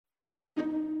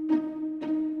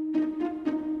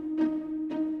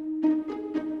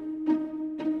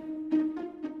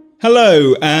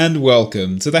Hello and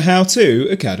welcome to the How To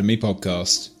Academy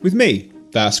podcast with me,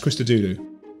 Vas Christodoulou.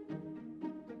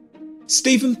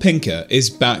 Steven Pinker is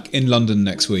back in London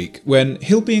next week when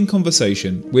he'll be in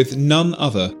conversation with none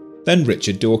other than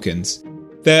Richard Dawkins.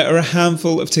 There are a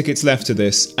handful of tickets left to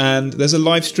this and there's a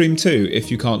live stream too if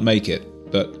you can't make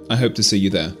it, but I hope to see you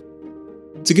there.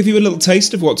 To give you a little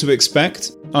taste of what to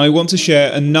expect, I want to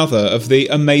share another of the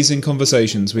amazing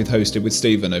conversations we've hosted with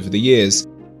Steven over the years.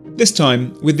 This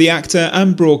time with the actor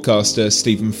and broadcaster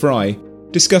Stephen Fry,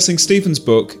 discussing Steven's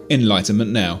book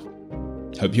Enlightenment Now.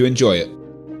 Hope you enjoy it.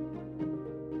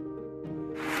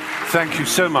 Thank you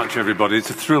so much, everybody. It's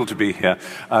a thrill to be here.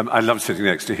 I love sitting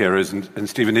next to heroes, and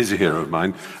Steven is a hero of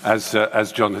mine. As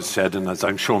John has said, and as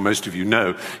I'm sure most of you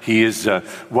know, he is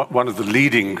one of the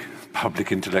leading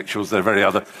public intellectuals. There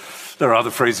are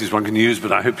other phrases one can use,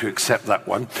 but I hope you accept that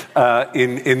one,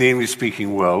 in the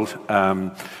English-speaking world.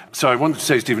 So I wanted to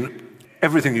say, Steven,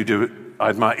 everything you do,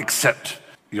 I admire, except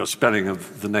your spelling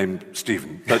of the name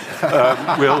Steven. But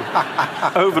we'll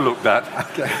overlook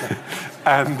that. Okay.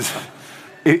 And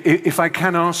if I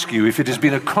can ask you, if it has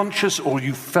been a conscious or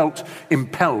you felt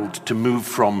impelled to move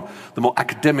from the more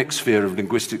academic sphere of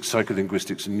linguistics,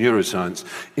 psycholinguistics, and neuroscience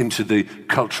into the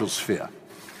cultural sphere?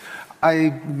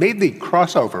 I made the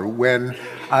crossover when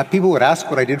people would ask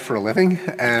what I did for a living,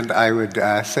 and I would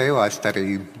say, well, I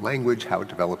study language, how it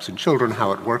develops in children,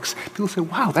 how it works. People say,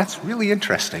 wow, that's really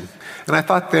interesting. And I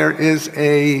thought there is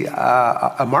a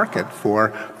market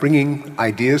for bringing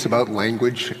ideas about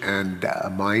language and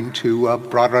mind to a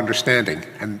broader understanding.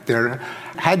 And there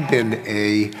had been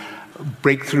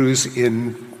breakthroughs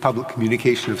in public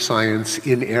communication of science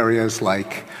in areas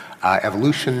like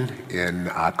evolution,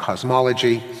 in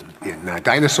cosmology, in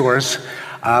dinosaurs,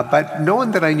 but no one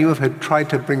that I knew of had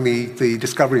tried to bring the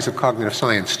discoveries of cognitive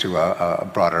science to a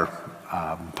broader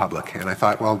public. And I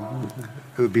thought, well,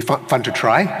 it would be fun to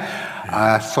try.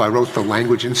 So I wrote The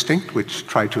Language Instinct, which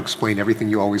tried to explain everything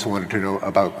you always wanted to know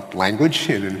about language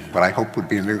in what I hope would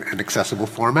be an accessible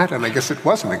format. And I guess it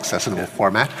was an accessible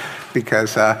format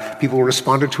because people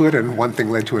responded to it and one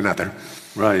thing led to another.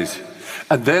 Right.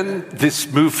 And then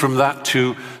this moved from that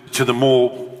to the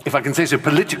more, if I can say so,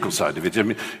 political side of it. I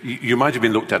mean, you might have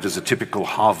been looked at as a typical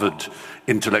Harvard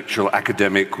intellectual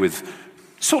academic with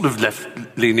sort of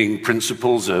left-leaning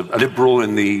principles, a liberal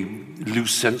in the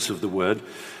loose sense of the word.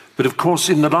 But of course,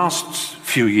 in the last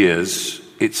few years,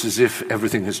 it's as if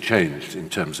everything has changed in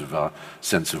terms of our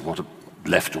sense of what a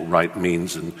left or right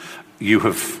means. And you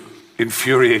have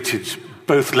infuriated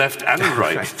both left and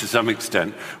right to some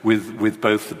extent with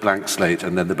both the blank slate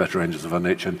and then the better angels of our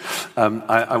nature.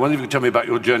 I wonder if you could tell me about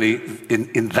your journey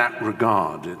in that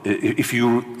regard. If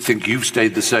you think you've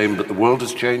stayed the same but the world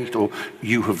has changed, or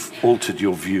you have altered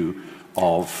your view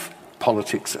of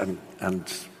politics and...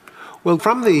 Well,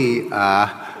 from the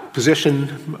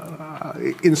position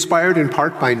inspired in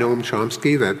part by Noam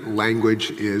Chomsky that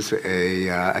language is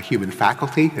a human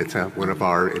faculty, it's one of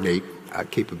our innate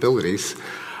capabilities,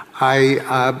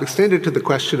 I extended to the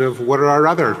question of what are our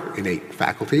other innate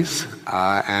faculties,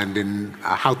 and in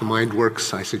How the Mind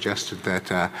Works, I suggested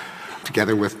that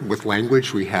together with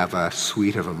language, we have a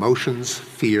suite of emotions: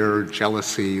 fear,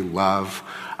 jealousy, love,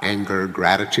 anger,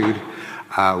 gratitude.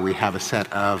 We have a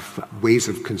set of ways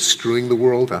of construing the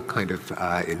world, a kind of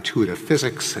intuitive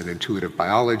physics, an intuitive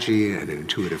biology, and an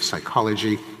intuitive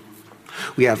psychology.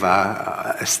 We have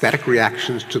aesthetic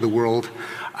reactions to the world,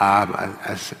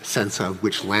 a sense of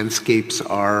which landscapes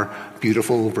are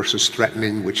beautiful versus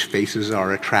threatening, which faces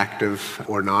are attractive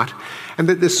or not, and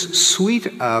that this suite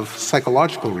of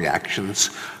psychological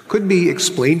reactions could be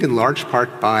explained in large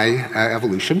part by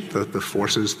evolution, the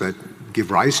forces that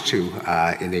give rise to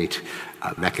innate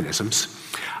mechanisms.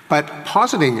 But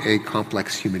positing a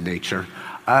complex human nature,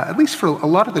 at least for a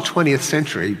lot of the 20th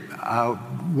century,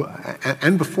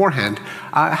 and beforehand,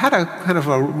 had a kind of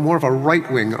more of a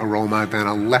right-wing aroma than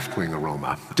a left-wing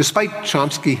aroma. Despite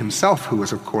Chomsky himself, who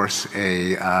was, of course,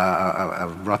 a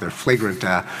rather flagrant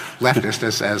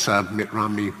leftist, as Mitt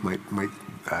Romney might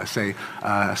say,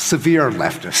 severe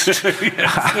leftist.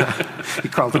 He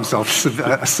called himself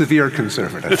a severe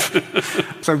conservative.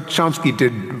 So Chomsky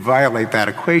did violate that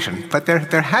equation. But there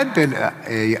had been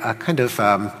a kind of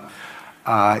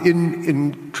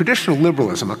in traditional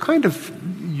liberalism, a kind of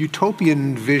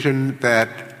utopian vision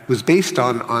that was based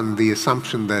on the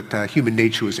assumption that human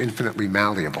nature was infinitely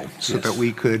malleable, so that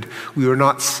we were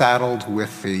not saddled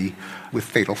with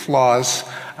fatal flaws.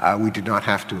 We did not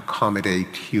have to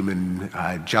accommodate human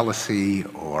jealousy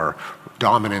or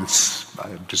dominance,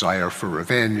 desire for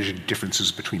revenge,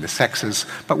 differences between the sexes.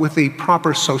 But with the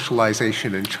proper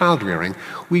socialization and child rearing,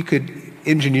 we could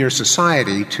engineer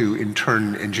society to in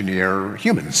turn engineer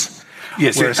humans.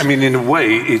 Yes, I mean, in a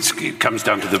way, it comes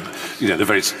down to the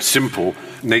very simple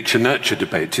nature-nurture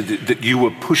debate, that you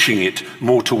were pushing it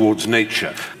more towards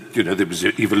nature. There was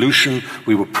evolution,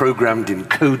 we were programmed,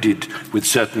 encoded with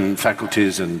certain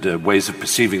faculties and ways of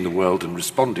perceiving the world and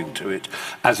responding to it,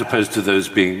 as opposed to those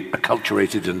being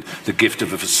acculturated and the gift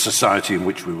of a society in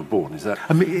which we were born. Is that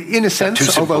in a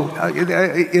sense, although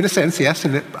in a sense, yes,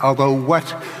 and although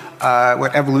what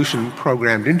evolution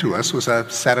programmed into us was a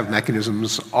set of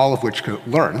mechanisms, all of which could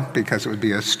learn, because it would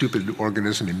be a stupid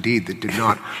organism indeed that did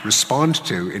not respond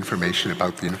to information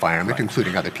about the environment,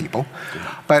 including other people.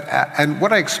 But and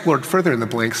what I explored further in the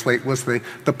blank slate was the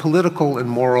political and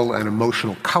moral and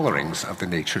emotional colorings of the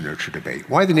nature-nurture debate.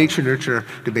 Why the nature-nurture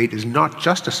debate is not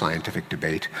just a scientific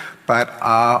debate, but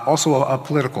also a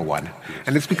political one.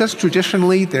 And it's because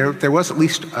traditionally there was at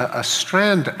least a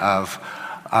strand of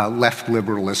left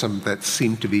liberalism that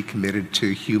seemed to be committed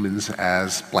to humans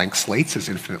as blank slates, as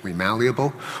infinitely malleable,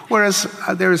 whereas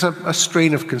there is a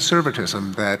strain of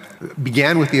conservatism that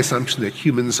began with the assumption that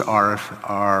humans are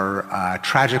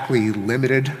tragically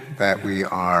limited, that we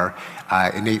are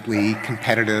innately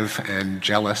competitive and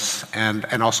jealous, and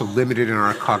also limited in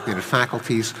our cognitive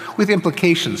faculties, with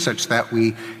implications such that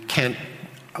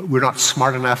we're not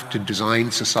smart enough to design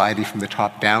society from the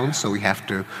top down, so we have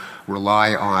to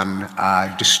rely on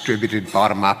distributed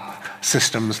bottom-up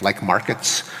systems like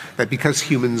markets, that because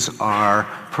humans are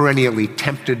perennially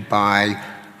tempted by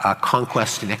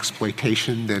conquest and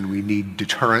exploitation, then we need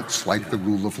deterrents like the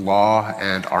rule of law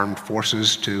and armed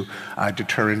forces to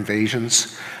deter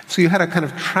invasions. So you had a kind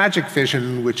of tragic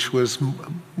vision which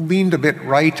leaned a bit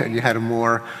right, and you had a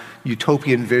more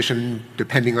utopian vision,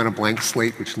 depending on a blank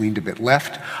slate, which leaned a bit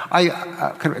left. I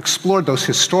kind of explored those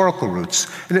historical roots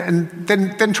and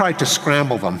then tried to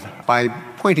scramble them by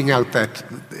pointing out that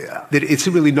it's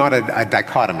really not a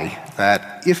dichotomy,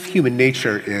 that if human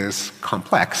nature is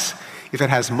complex, if it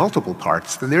has multiple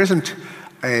parts, then there isn't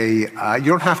you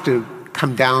don't have to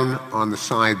come down on the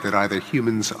side that either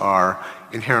humans are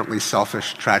inherently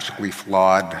selfish, tragically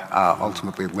flawed,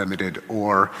 ultimately limited,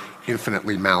 or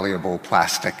infinitely malleable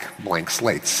plastic blank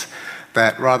slates.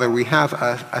 That rather we have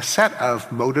a set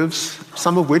of motives,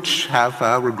 some of which have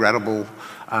regrettable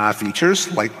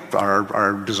features, like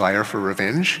our desire for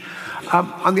revenge.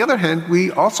 On the other hand,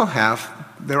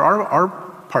 there are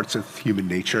parts of human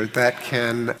nature that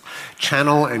can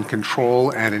channel and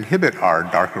control and inhibit our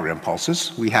darker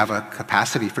impulses. We have a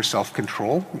capacity for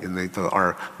self-control in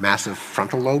our massive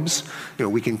frontal lobes.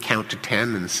 We can count to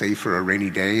 10 and save for a rainy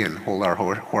day and hold our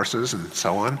horses and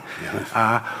so on.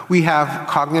 Yes. We have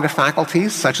cognitive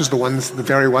faculties, such as the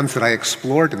very ones that I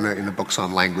explored in the books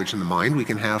on language and the mind. We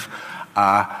can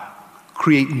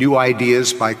create new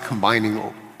ideas by combining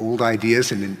old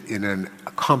ideas in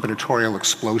a combinatorial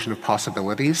explosion of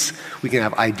possibilities. We can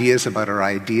have ideas about our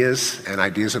ideas and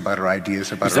ideas about our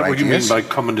ideas about our ideas. Is that what you mean by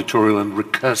combinatorial and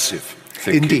recursive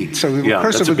thinking? Indeed. So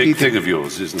recursive that's a big thing of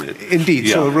yours, isn't it? Indeed.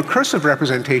 Yeah. So a recursive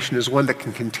representation is one that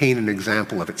can contain an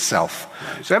example of itself.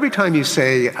 Right. So every time you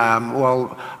say,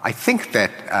 well, I think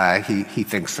that he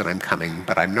thinks that I'm coming,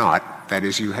 but I'm not, that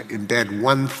is, you embed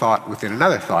one thought within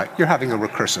another thought, you're having a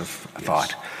recursive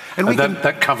thought. And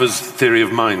that covers theory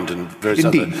of mind and various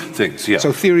other things. Yeah.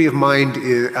 So theory of mind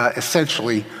is,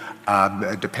 essentially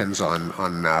depends on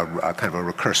kind of a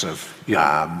recursive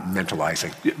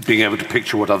mentalizing. Being able to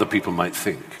picture what other people might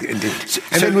think. Indeed.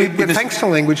 And thanks to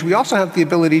language, we also have the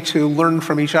ability to learn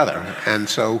from each other. And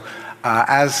so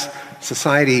as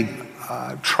society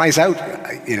tries out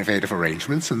innovative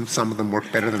arrangements, and some of them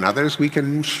work better than others, we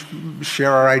can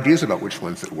share our ideas about which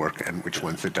ones that work and which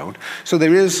ones that don't. So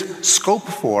there is scope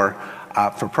for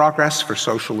progress, for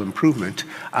social improvement,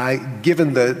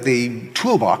 given the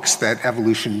toolbox that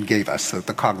evolution gave us,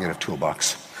 the cognitive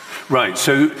toolbox. Right.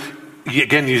 So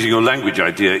again, using your language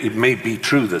idea, it may be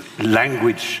true that the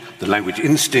language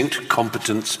instinct,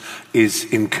 competence, is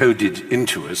encoded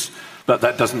into us. But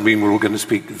that doesn't mean we're all going to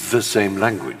speak the same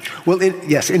language. Well,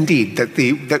 yes, indeed.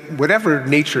 That whatever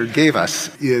nature gave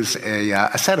us is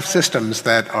a set of systems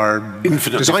that are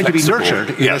infinitely designed flexible. To be nurtured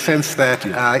in the sense that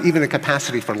even a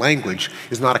capacity for language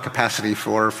is not a capacity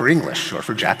for English or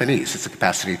for Japanese. It's a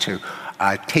capacity to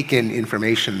take in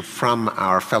information from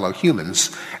our fellow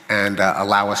humans and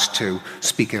allow us to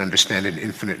speak and understand an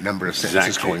infinite number of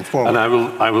sentences going forward. And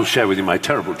I will share with you my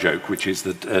terrible joke, which is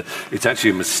that it's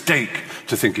actually a mistake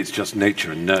to think it's just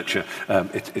nature and nurture.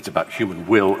 It's about human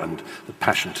will and the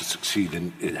passion to succeed,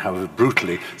 in however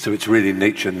brutally. So it's really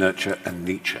nature, nurture, and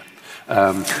Nietzsche.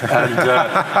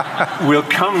 We'll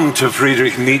come to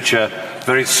Friedrich Nietzsche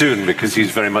very soon because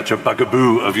he's very much a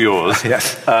bugaboo of yours.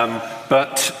 Yes.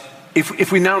 But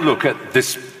if we now look at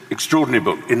this extraordinary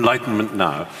book, Enlightenment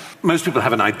Now, most people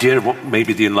have an idea of what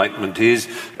maybe the Enlightenment is.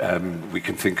 We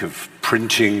can think of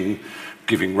printing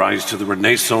giving rise to the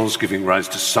Renaissance, giving rise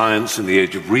to science and the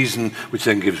Age of Reason, which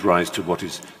then gives rise to what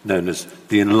is known as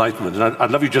the Enlightenment. And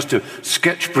I'd love you just to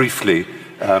sketch briefly,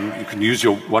 you can use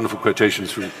your wonderful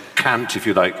quotations from Kant, if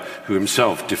you like, who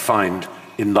himself defined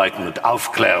Enlightenment,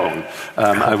 Aufklärung.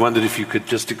 I wondered if you could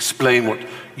just explain what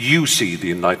you see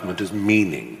the Enlightenment as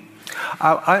meaning.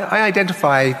 I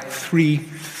identify three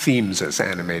themes as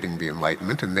animating the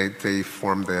Enlightenment, and they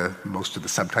form most of the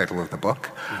subtitle of the book.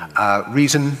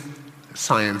 Reason,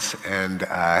 science, and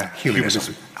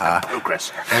humanism.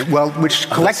 Progress. Which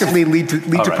collectively lead to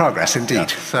progress, indeed. Yeah.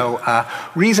 So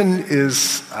reason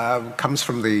comes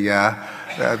from the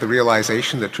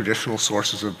realization that traditional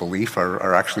sources of belief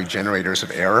are actually generators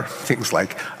of error. Things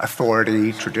like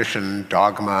authority, tradition,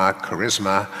 dogma,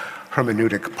 charisma,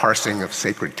 hermeneutic parsing of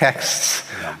sacred texts,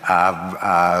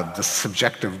 the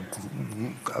subjective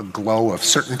glow of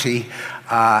certainty,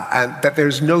 and that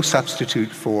there's no substitute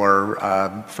for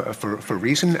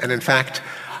reason. And in fact,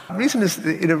 reason is,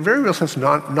 in a very real sense,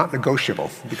 not negotiable.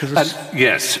 Because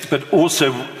yes, but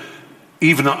also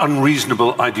even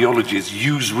unreasonable ideologies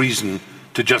use reason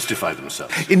to justify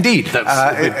themselves. Indeed.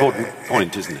 That's an important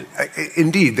point, isn't it?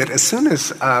 Indeed, that as soon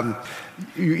as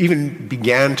you even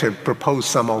began to propose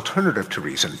some alternative to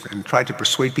reason and tried to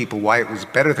persuade people why it was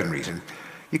better than reason,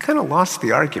 you kind of lost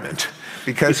the argument.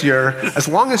 Because as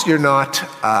long as you're not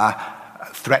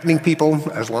threatening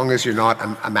people, as long as you're not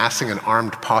amassing an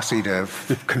armed posse to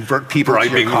convert people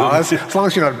to your cause, as long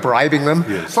as you're not bribing them,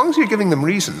 as long as you're giving them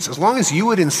reasons, as long as you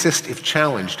would insist, if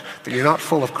challenged, that you're not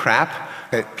full of crap,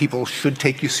 that people should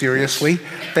take you seriously,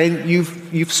 then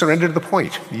you've surrendered the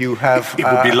point. You have. It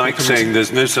would be like saying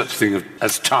there's no such thing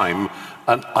as time,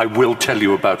 and I will tell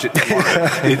you about it tomorrow.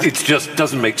 It just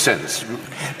doesn't make sense.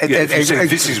 If you say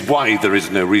this is why there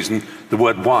is no reason, the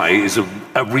word why is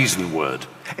a reason word.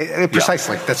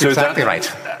 Precisely. That's exactly right.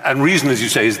 And reason, as you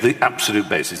say, is the absolute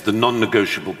basis, the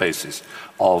non-negotiable basis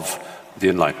of the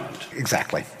Enlightenment.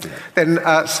 Exactly. Yeah. Then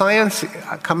science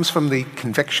comes from the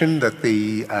conviction that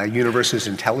the universe is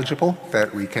intelligible,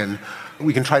 that we can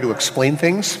try to explain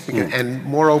things, and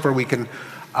moreover, we can,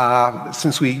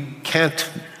 since we can't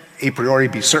a priori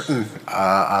be certain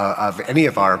of any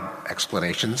of our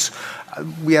explanations,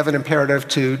 we have an imperative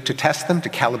to test them, to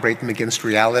calibrate them against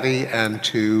reality, and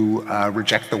to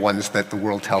reject the ones that the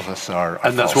world tells us are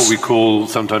And that's false. What we call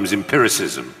sometimes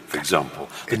empiricism, for example,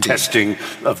 the testing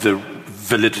of the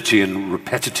validity and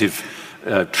repetitive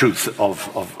truth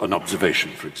of an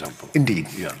observation, for example. Indeed.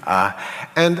 Yeah.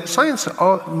 And science,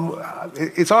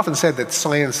 it's often said that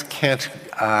science can't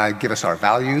give us our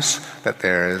values, that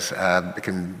it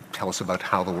can tell us about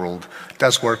how the world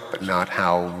does work, but not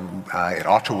how it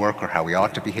ought to work or how we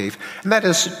ought to behave. And that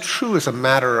is true as a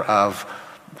matter of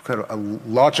kind of a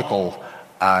logical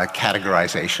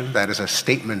categorization. That is, a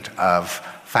statement of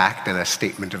fact and a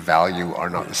statement of value are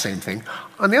not the same thing.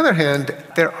 On the other hand,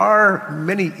 there are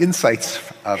many insights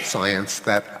of science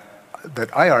that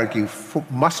I argue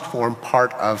must form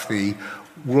part of the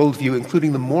worldview,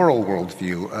 including the moral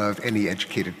worldview of any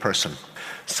educated person,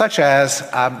 such as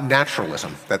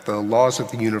naturalism, that the laws of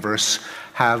the universe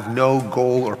have no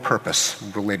goal or purpose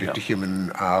related to human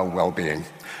well-being.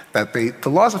 That the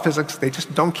laws of physics, they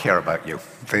just don't care about you.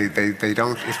 They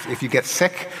don't. If you get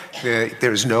sick,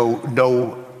 there's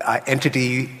no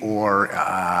entity or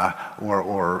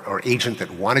agent that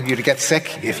wanted you to get sick.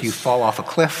 Yes. If you fall off a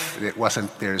cliff,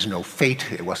 there's no fate.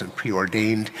 It wasn't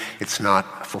preordained. It's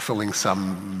not fulfilling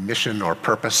some mission or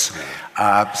purpose.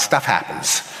 Stuff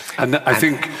happens. And I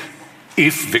think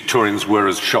if Victorians were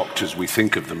as shocked as we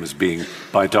think of them as being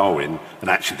by Darwin, and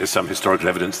actually there's some historical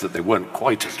evidence that they weren't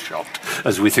quite as shocked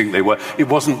as we think they were, it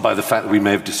wasn't by the fact that we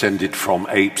may have descended from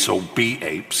apes or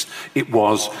be-apes, it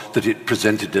was that it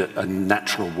presented a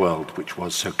natural world which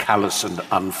was so callous and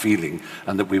unfeeling,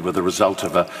 and that we were the result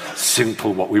of a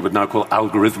simple, what we would now call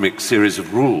algorithmic series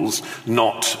of rules,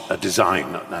 not a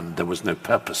design, and there was no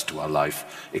purpose to our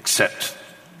life except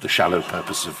the shallow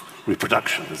purpose of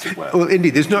reproduction, as it were. Well,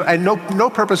 indeed, there's no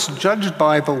purpose judged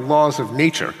by the laws of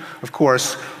nature. Of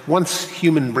course, once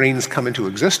human brains come into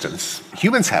existence,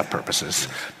 humans have purposes,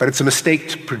 but it's a mistake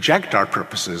to project our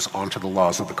purposes onto the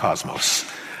laws of the cosmos.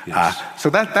 Yes.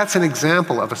 So that's an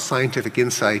example of a scientific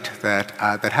insight that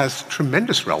has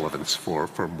tremendous relevance for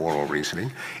moral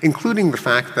reasoning, including the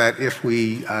fact that if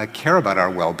we care about our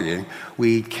well-being,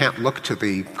 we can't look to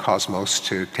the cosmos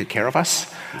to take care of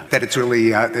us. That it's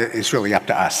really up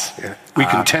to us. We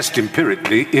can test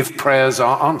empirically if prayers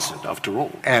are answered, after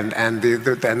all. And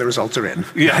the results are in.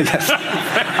 Yeah. Yes.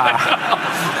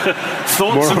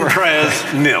 Thoughts and prayers,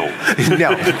 nil.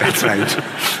 No, that's right.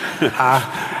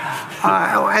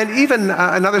 And even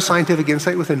another scientific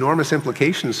insight with enormous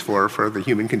implications for the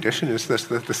human condition is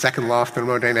the second law of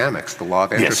thermodynamics, the law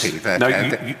of entropy. Yes.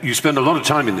 Now, you spend a lot of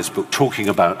time in this book talking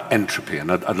about entropy,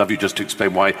 and I'd love you just to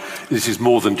explain why this is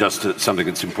more than just something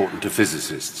that's important to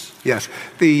physicists. Yes.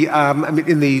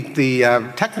 In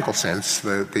the technical sense,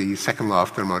 the second law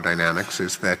of thermodynamics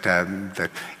is that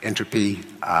entropy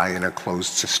in a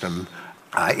closed system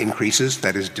increases,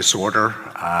 that is, disorder.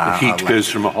 The heat goes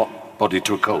from a hot body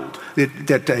to a cold.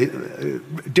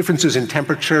 Differences in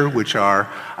temperature, which are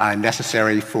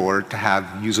necessary to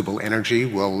have usable energy,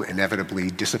 will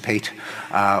inevitably dissipate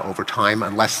over time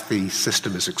unless the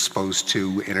system is exposed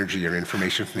to energy or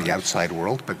information from the outside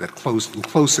world. But that in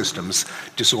closed systems,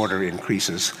 disorder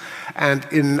increases. And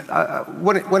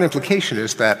one implication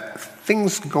is that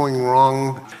things going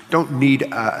wrong don't need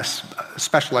a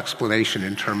special explanation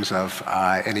in terms of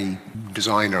any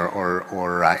designer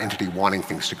or entity wanting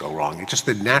things to go wrong. It's just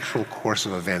the natural course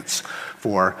of events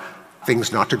for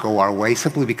things not to go our way,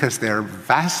 simply because there are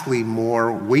vastly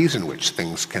more ways in which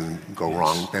things can go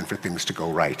wrong than for things to go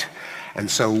right.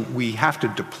 And so we have to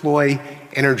deploy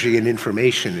energy and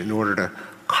information in order to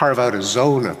carve out a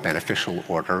zone of beneficial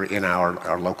order in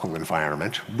our local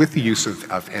environment with the use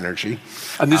of energy.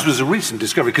 And this was a recent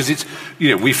discovery, because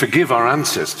we forgive our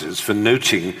ancestors for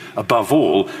noting, above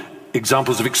all,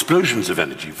 examples of explosions of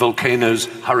energy, volcanoes,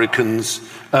 hurricanes,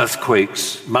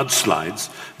 earthquakes, mudslides.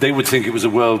 They would think it was a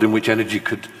world in which energy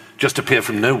could just appear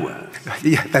from nowhere.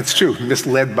 Yeah, that's true.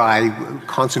 Misled by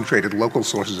concentrated local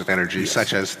sources of energy,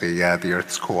 such as the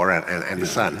Earth's core and the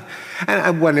sun.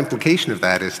 And one implication of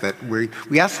that is that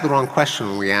we ask the wrong question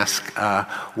when we ask,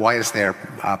 why is there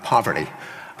poverty?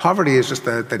 Poverty is just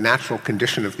the natural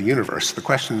condition of the universe. The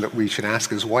question that we should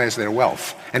ask is, why is there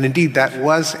wealth? And indeed, that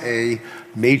was a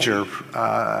major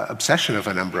obsession of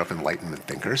a number of Enlightenment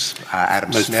thinkers.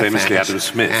 Adam Most Smith famously Adam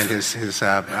Smith. And his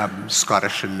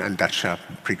Scottish and Dutch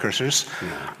precursors.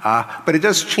 Yeah. But it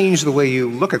does change the way you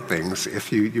look at things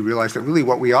if you realize that really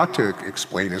what we ought to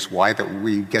explain is why that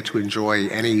we get to enjoy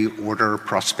any order,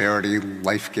 prosperity,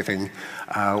 life-giving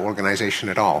organization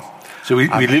at all. So we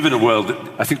live in a world that,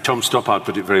 I think Tom Stoppard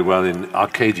put it very well in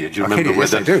Arcadia. Do you remember where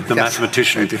the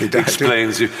mathematician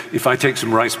explains, if I take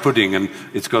some rice pudding and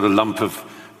it's got a lump of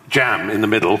jam in the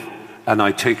middle, and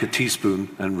I take a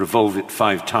teaspoon and revolve it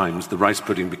 5 times, the rice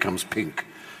pudding becomes pink.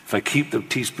 If I keep the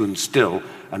teaspoon still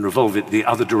and revolve it the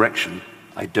other direction,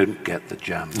 I don't get the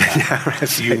jam back. Yeah,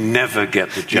 right. You never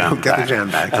get the jam back. You don't get the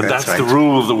jam back. And that's right. the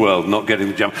rule of the world, not getting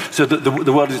the jam. So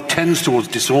the world tends towards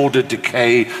disorder,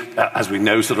 decay, as we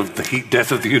know, sort of the heat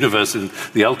death of the universe and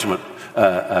the ultimate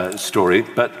story.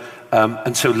 But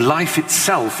and so life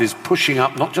itself is pushing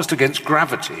up, not just against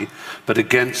gravity, but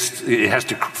against, it has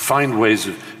to find ways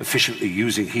of efficiently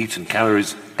using heat and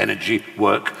calories, energy,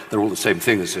 work, they're all the same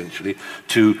thing essentially,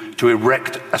 to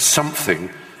erect a something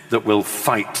that will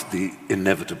fight the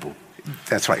inevitable.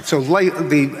 That's right. So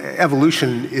the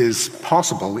evolution is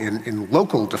possible in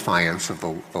local defiance of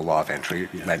the law of entropy,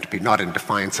 not in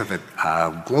defiance of it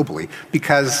globally,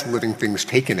 because living things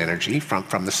take in energy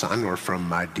from the sun or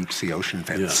from deep sea ocean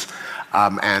vents. Yeah.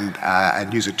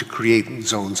 And use it to create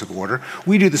zones of order.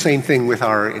 We do the same thing with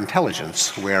our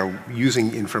intelligence, where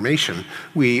using information,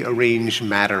 we arrange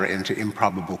matter into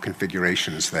improbable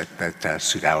configurations that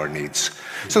suit our needs.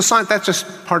 So that's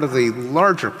just part of the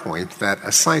larger point that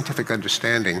a scientific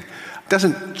understanding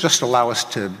doesn't just allow us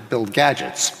to build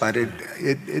gadgets, but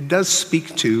it does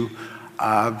speak to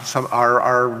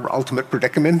our ultimate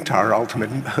predicament, our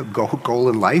ultimate goal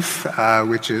in life,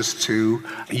 which is to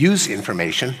use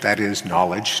information, that is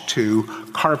knowledge, to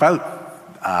carve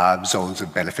out zones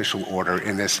of beneficial order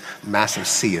in this massive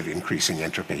sea of increasing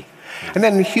entropy. And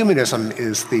then humanism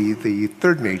is the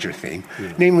third major theme,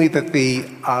 namely that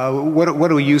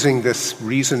what are we using this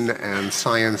reason and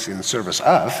science in service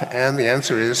of? And the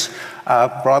answer is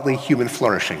broadly human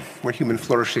flourishing, where human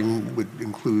flourishing would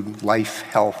include life,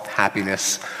 health,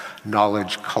 happiness,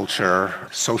 knowledge, culture,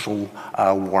 social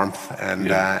warmth,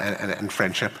 and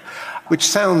friendship. Which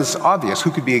sounds obvious.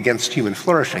 Who could be against human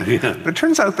flourishing? Yeah. But it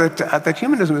turns out that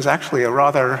humanism is actually a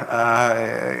rather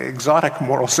exotic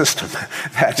moral system.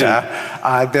 That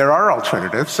there are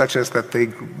alternatives, such as that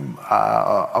the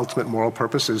ultimate moral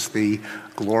purpose is the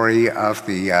glory of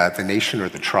the nation or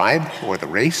the tribe or the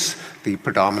race, the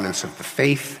predominance of the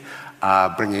faith,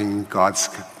 bringing God's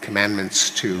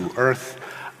commandments to earth,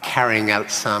 carrying out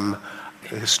some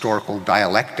historical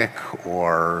dialectic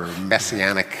or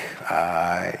messianic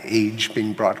age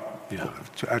being brought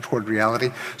toward reality.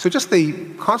 So just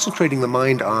concentrating the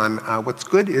mind on what's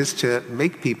good is to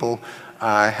make people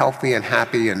healthy and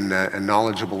happy and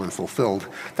knowledgeable and fulfilled.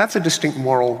 That's a distinct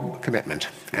moral commitment,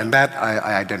 and that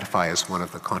I identify as one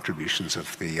of the contributions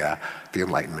of the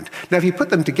Enlightenment. Now, if you put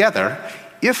them together,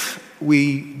 if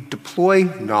we deploy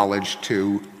knowledge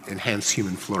to enhance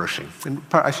human flourishing. And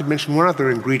I should mention one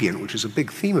other ingredient, which is a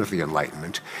big theme of the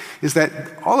Enlightenment, is that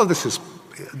all of this is,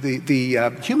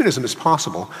 humanism is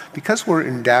possible because we're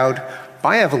endowed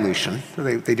by evolution,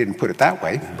 they didn't put it that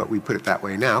way, but we put it that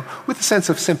way now, with a sense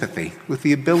of sympathy, with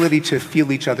the ability to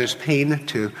feel each other's pain,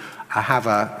 to have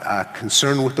a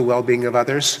concern with the well-being of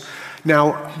others.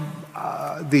 Now,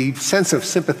 the sense of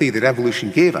sympathy that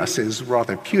evolution gave us is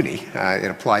rather puny.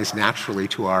 It applies naturally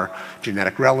to our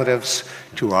genetic relatives,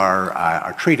 to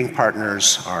our trading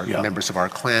partners, members of our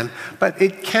clan, but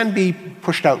it can be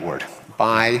pushed outward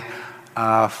by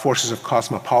forces of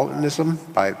cosmopolitanism,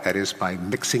 that is, by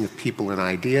mixing of people and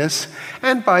ideas,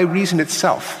 and by reason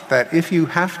itself, that if you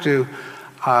have to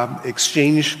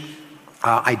exchange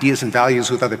ideas and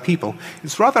values with other people,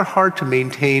 it's rather hard to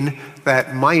maintain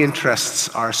that my interests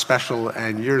are special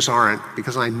and yours aren't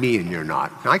because I'm me and you're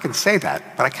not. Now, I can say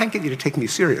that, but I can't get you to take me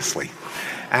seriously.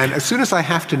 And as soon as I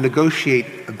have to negotiate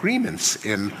agreements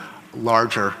in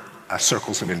larger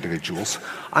circles of individuals,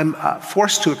 I'm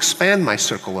forced to expand my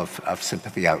circle of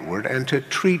sympathy outward and to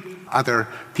treat other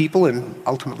people and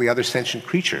ultimately other sentient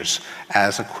creatures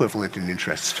as equivalent in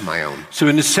interests to my own. So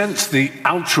in a sense, the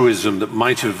altruism that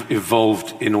might have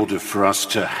evolved in order for us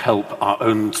to help our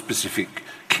own specific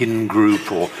kin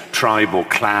group or tribe or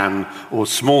clan or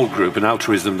small group, an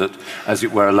altruism that, as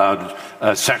it were, allowed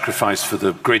sacrifice for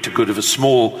the greater good of a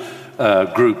small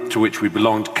group to which we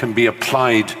belonged, can be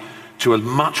applied to a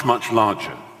much, much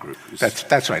larger group.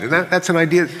 That's right, and that's an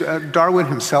idea. Darwin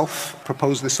himself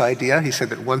proposed this idea. He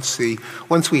said that once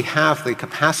we have the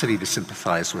capacity to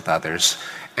sympathize with others,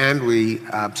 and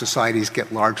societies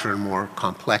get larger and more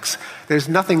complex, there's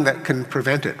nothing that can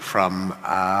prevent it from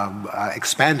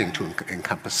expanding to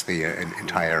encompass the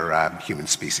entire human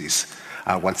species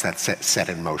once that's set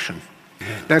in motion.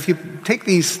 Now, if you take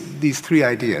these three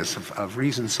ideas of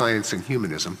reason, science, and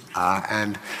humanism,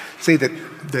 and say that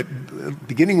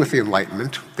beginning with the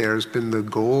Enlightenment, there's been the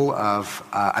goal of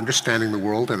understanding the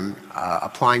world and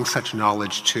applying such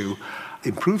knowledge to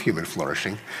improve human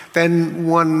flourishing, then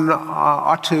one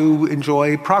ought to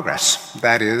enjoy progress.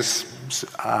 That is,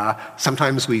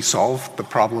 sometimes we solve the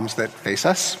problems that face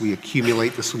us, we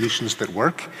accumulate the solutions that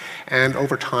work, and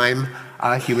over time,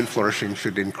 human flourishing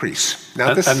should increase.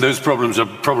 Now, and those problems are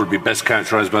probably best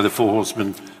characterized by the four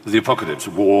horsemen of the apocalypse: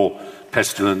 war,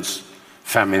 pestilence,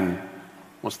 famine.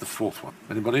 What's the fourth one?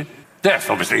 Anybody?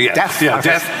 Death, obviously, yeah. Death. Yeah,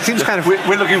 death. Seems kind of...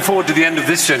 We're looking forward to the end of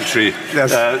this century.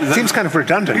 Yes. Seems kind of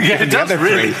redundant. Yeah, it does,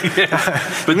 really.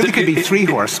 Yeah. But really could be three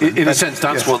horsemen. In a sense,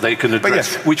 that's what they can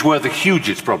address, which were the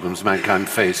hugest problems mankind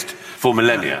faced for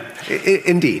millennia.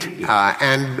 Indeed. Yeah.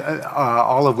 And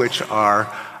all of which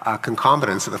are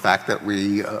concomitants of the fact that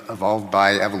we evolved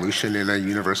by evolution in a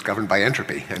universe governed by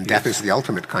entropy. And death is the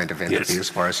ultimate kind of entropy as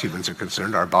far as humans are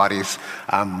concerned. Our bodies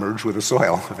merge with the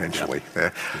soil eventually.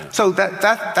 So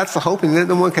that's the hope. And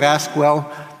then one could ask,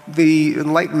 well, the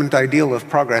Enlightenment ideal of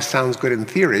progress sounds good in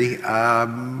theory. How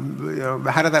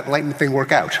did that Enlightenment thing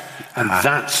work out? And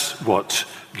that's what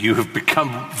you have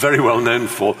become very well known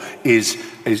for, is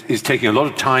taking a lot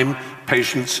of time,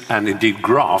 patience, and indeed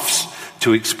graphs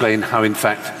to explain how, in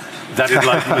fact, that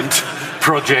Enlightenment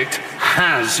project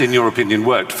has, in your opinion,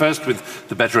 worked. First with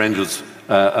the better angels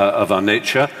of our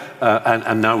nature,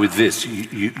 and now with this.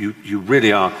 You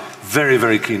really are very,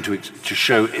 very keen to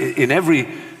show in every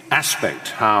aspect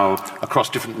how, across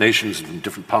different nations and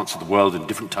different parts of the world and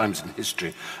different times in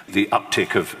history, the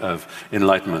uptick of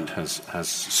Enlightenment has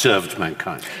served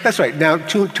mankind. That's right. Now,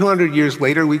 200 years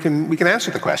later, we can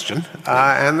answer the question,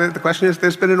 and the question is: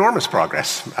 there's been enormous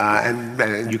progress,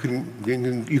 and you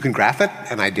can graph it,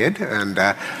 and I did, and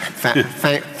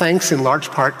thanks in large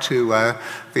part to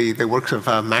the works of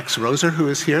Max Roser, who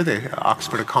is here, the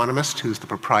Oxford economist, who's the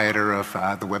proprietor of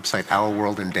the website Our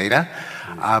World in Data.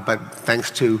 But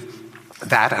thanks to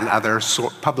that and other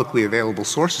publicly available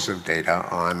sources of data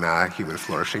on human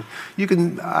flourishing, you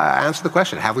can answer the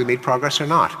question, have we made progress or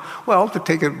not? Well, to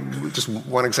take just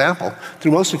one example,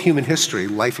 through most of human history,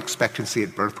 life expectancy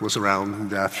at birth was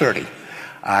around 30.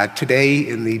 Today,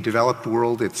 in the developed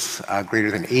world, it's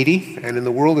greater than 80, and in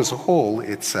the world as a whole,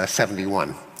 it's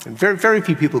 71. And very, very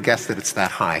few people guess that it's that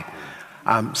high.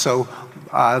 So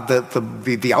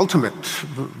the ultimate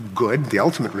good, the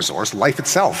ultimate resource, life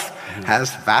itself,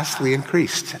 has vastly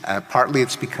increased. Partly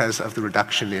it's because of the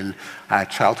reduction in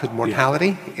childhood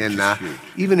mortality.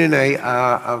 Even in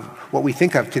what we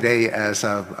think of today as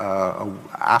a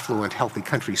affluent, healthy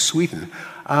country, Sweden,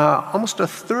 almost a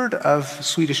third of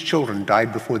Swedish children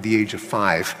died before the age of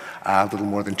 5, a little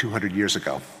more than 200 years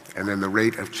ago. And then the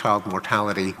rate of child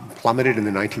mortality plummeted in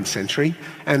the 19th century.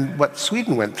 And what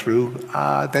Sweden went through,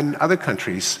 then other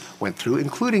countries went through,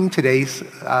 including today's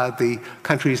the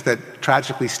countries that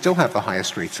tragically still have the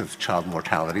highest rates of child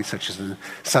mortality, such as in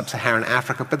sub-Saharan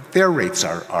Africa, but their rates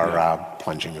are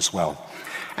plunging as well.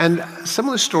 And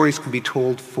similar stories can be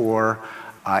told for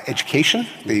education.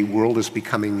 The world is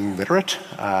becoming literate.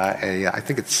 I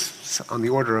think it's on the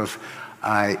order of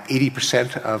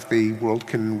 80% of the world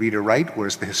can read or write,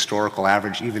 whereas the historical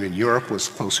average, even in Europe, was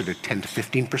closer to 10 to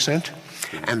 15%.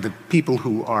 And the people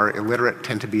who are illiterate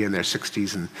tend to be in their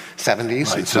 60s and 70s.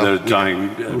 Right, and so they're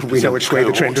dying. We know which way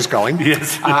the trend is going.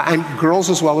 Yes. And girls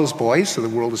as well as boys, so the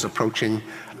world is approaching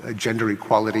gender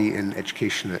equality in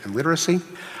education and literacy.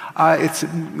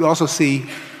 You also see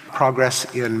progress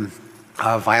in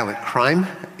violent crime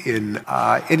in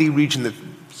any region that's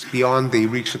beyond the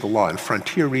reach of the law. In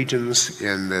frontier regions,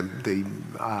 in the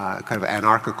kind of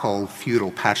anarchical,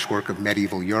 feudal patchwork of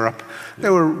medieval Europe,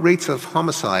 there were rates of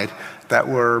homicide that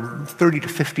were 30 to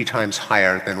 50 times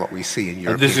higher than what we see in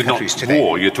European countries today. This is not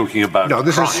war, you're talking about No,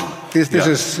 this crime.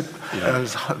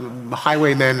 is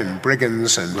highwaymen and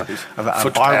brigands and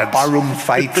barroom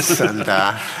fights and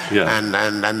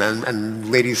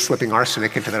ladies slipping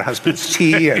arsenic into their husband's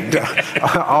tea and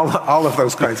all of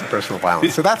those kinds of personal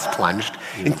violence. So that's plunged,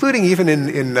 including even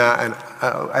in an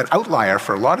outlier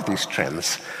for a lot of these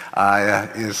trends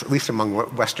is, at least among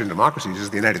Western democracies, is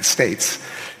the United States.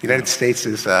 The United States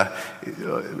is,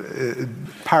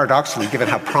 paradoxically, given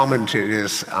how prominent it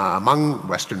is among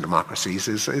Western democracies,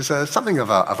 is something of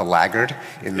a laggard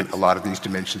in a lot of these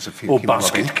dimensions of human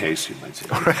well-being. Or basket case, you might say.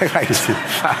 Right.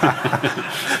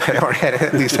 Or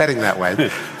at least heading that way.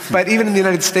 But even in the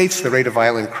United States, the rate of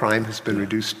violent crime has been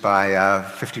reduced by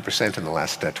 50% in the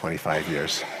last 25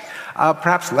 years.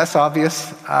 Perhaps less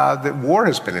obvious that war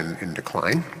has been in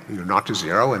decline, not to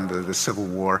zero, and the civil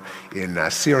war in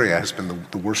Syria has been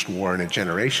the worst war in a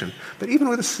generation. But even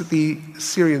with the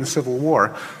Syrian civil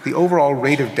war, the overall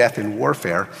rate of death in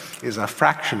warfare is a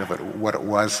fraction of what it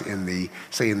was in the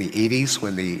 80s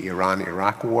when the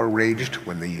Iran-Iraq war raged,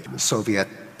 when the Soviet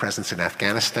presence in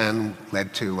Afghanistan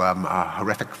led to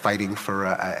horrific fighting for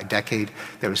a decade.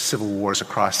 There were civil wars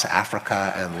across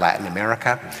Africa and Latin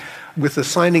America. With the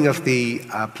signing of the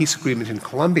peace agreement in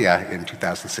Colombia in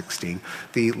 2016,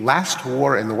 the last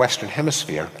war in the Western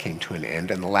Hemisphere came to an end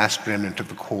and the last remnant of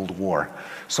the Cold War.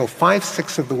 So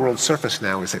 5/6 of the world's surface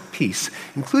now is at peace,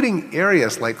 including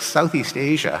areas like Southeast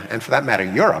Asia, and for that matter,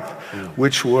 Europe,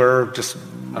 which were just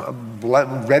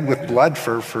red with blood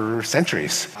for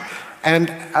centuries. And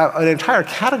an entire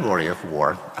category of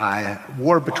war,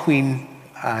 war between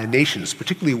nations,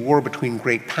 particularly war between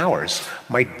great powers,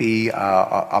 might be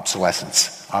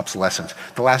obsolescent.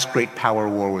 The last great power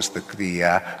war was the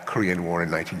Korean War in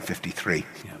 1953.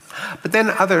 Yeah. But then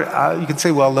you can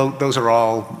say, well, those are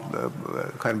all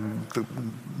kind of the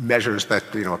measures that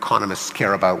economists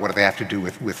care about. What do they have to do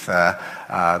with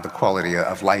the quality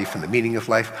of life and the meaning of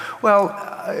life? Well,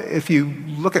 if you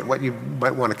look at what you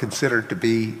might want to consider to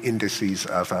be indices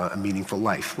of a meaningful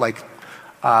life, like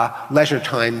leisure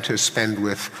time to spend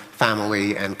with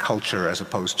family and culture as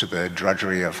opposed to the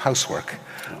drudgery of housework.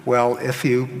 Well,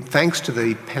 thanks to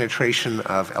the penetration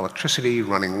of electricity,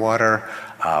 running water,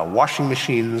 washing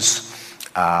machines,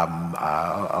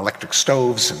 electric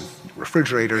stoves and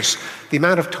refrigerators, the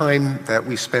amount of time that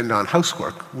we spend on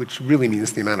housework, which really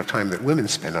means the amount of time that women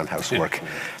spend on housework,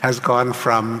 has gone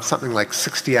from something like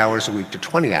 60 hours a week to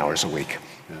 20 hours a week.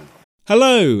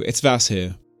 Hello, it's Vas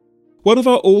here. One of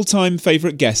our all-time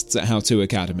favourite guests at How To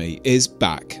Academy is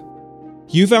back.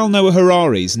 Yuval Noah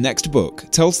Harari's next book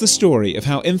tells the story of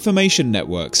how information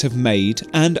networks have made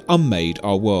and unmade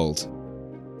our world.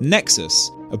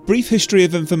 Nexus, a brief history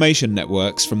of information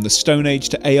networks from the Stone Age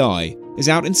to AI, is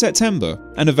out in September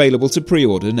and available to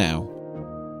pre-order now.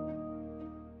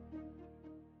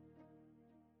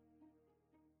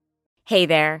 Hey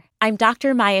there, I'm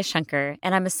Dr. Maya Shankar,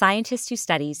 and I'm a scientist who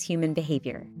studies human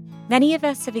behavior. Many of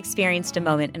us have experienced a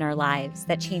moment in our lives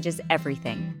that changes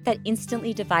everything, that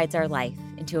instantly divides our life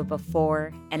into a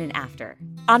before and an after.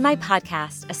 On my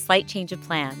podcast, A Slight Change of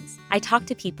Plans, I talk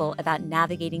to people about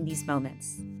navigating these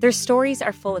moments. Their stories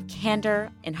are full of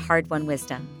candor and hard-won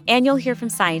wisdom. And you'll hear from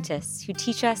scientists who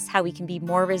teach us how we can be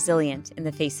more resilient in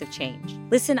the face of change.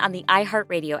 Listen on the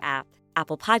iHeartRadio app,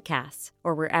 Apple Podcasts,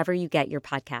 or wherever you get your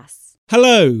podcasts.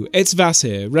 Hello, it's Vas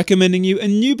here, recommending you a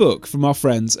new book from our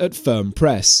friends at Firm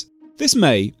Press. This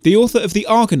May, the author of The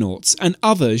Argonauts and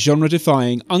other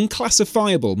genre-defying,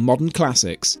 unclassifiable modern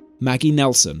classics, Maggie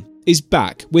Nelson, is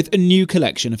back with a new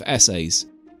collection of essays.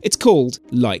 It's called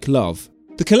Like Love.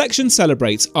 The collection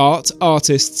celebrates art,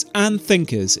 artists and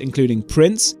thinkers including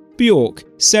Prince, Bjork,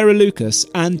 Sarah Lucas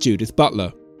and Judith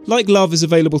Butler. Like Love is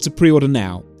available to pre-order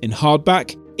now in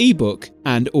hardback, ebook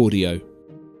and audio.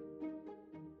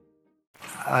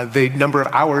 The number of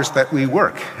hours that we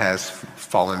work has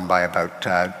fallen by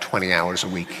about 20 hours a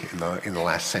week in the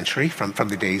last century, from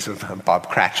the days of Bob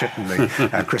Cratchit and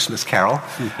the Christmas Carol.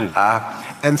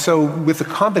 And so with the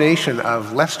combination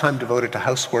of less time devoted to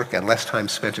housework and less time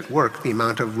spent at work, the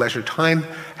amount of leisure time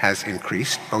has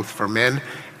increased, both for men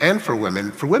and for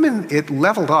women. For women, it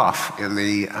leveled off in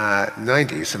the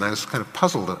 90s, and I was kind of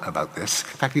puzzled about this. In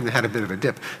fact, even had a bit of a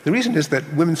dip. The reason is that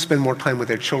women spend more time with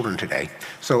their children today.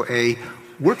 So a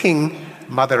working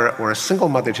mother or a single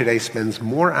mother today spends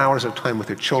more hours of time with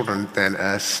her children than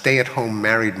a stay-at-home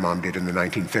married mom did in the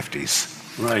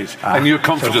 1950s. Right. And you're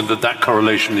confident that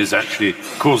correlation is actually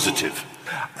causative?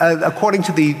 According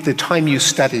to the time use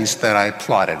studies that I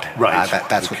plotted, right.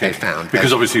 That's what they found.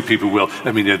 Because obviously people will,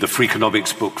 I mean, the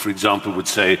Freakonomics book, for example, would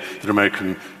say that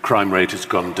American crime rate has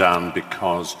gone down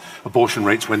because abortion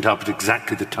rates went up at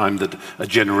exactly the time that a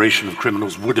generation of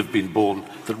criminals would have been born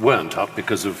that weren't up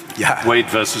because of Wade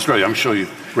versus Roe. I'm sure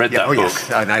you've read that book. Yes.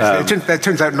 Nice. That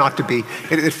turns out not to be,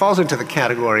 it falls into the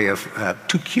category of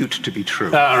too cute to be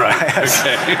true. Right, okay.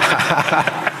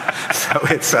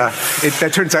 So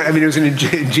that turns out, I mean, it was an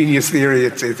ingenious theory.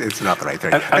 It's not the right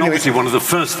thing. And obviously one of the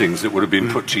first things that would have been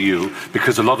put to you,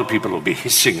 because a lot of people will be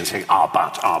hissing and saying,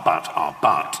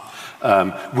 but.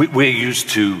 We're used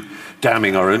to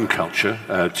damning our own culture,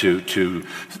 to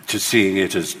seeing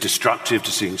it as destructive,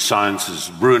 to seeing science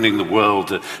as ruining the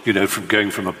world, from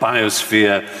going from a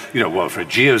biosphere, for a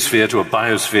geosphere to a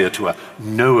biosphere to a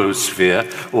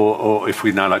noosphere, or if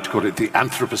we now like to call it the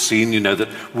Anthropocene, that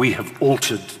we have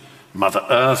altered Mother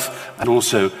Earth, and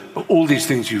also all these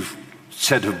things you've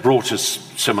said have brought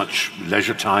us so much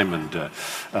leisure time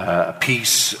and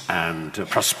peace and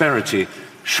prosperity.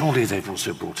 Surely they've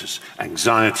also brought us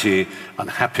anxiety,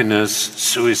 unhappiness,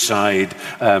 suicide,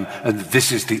 and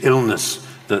this is the illness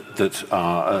that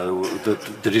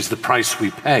is the price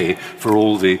we pay for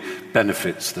all the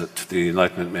benefits that the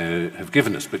Enlightenment may have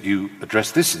given us. But you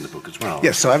address this in the book as well.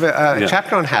 Yes, so I have a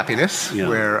chapter on happiness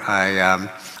where I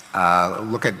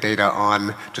look at data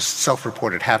on just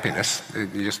self-reported happiness.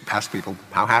 You just ask people,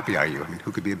 how happy are you? I mean,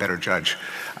 who could be a better judge?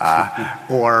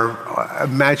 Or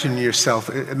imagine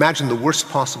the worst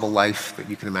possible life that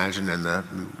you can imagine, and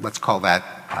let's call that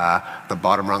the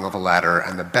bottom rung of a ladder,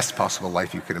 and the best possible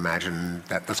life you can imagine,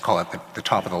 let's call it the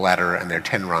top of the ladder, and there are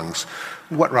 10 rungs.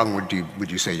 What rung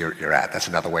would you say you're at? That's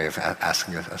another way of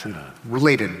asking a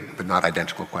related but not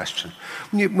identical question.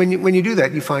 When you do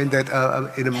that, you find that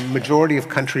in a majority of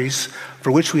countries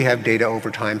for which we have data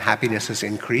over time, happiness has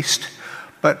increased.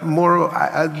 But more,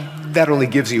 that only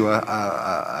gives you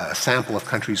a sample of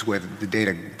countries where the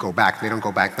data go back. They don't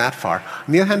go back that far.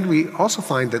 On the other hand, we also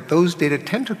find that those data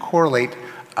tend to correlate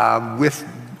with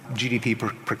GDP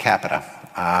per capita.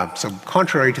 So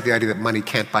contrary to the idea that money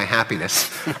can't buy happiness,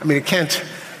 I mean, it can't,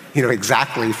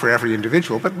 exactly for every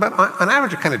individual, but on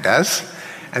average it kind of does.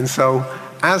 And so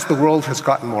as the world has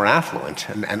gotten more affluent,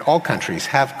 and all countries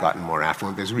have gotten more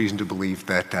affluent, there's reason to believe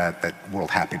that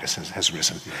world happiness has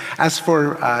risen. As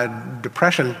for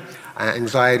depression,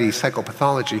 anxiety,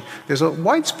 psychopathology, there's a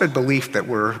widespread belief that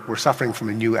we're suffering from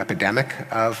a new epidemic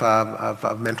of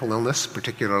mental illness,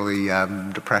 particularly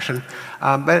depression.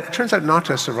 But it turns out not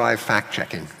to survive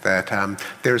fact-checking, that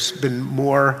there's been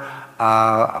more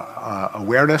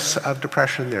awareness of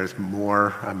depression, there's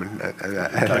more,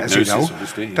 as you know,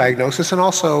 diagnosis, and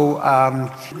also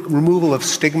removal of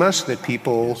stigma so that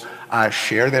people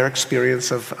share their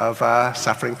experience of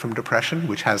suffering from depression,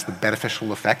 which has the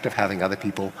beneficial effect of having other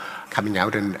people coming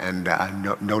out and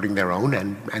noting their own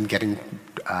and getting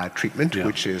treatment,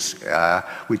 which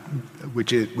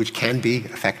can be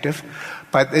effective.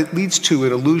 But it leads to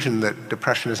an illusion that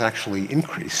depression has actually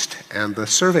increased. And the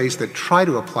surveys that try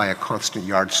to apply a constant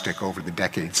yardstick over the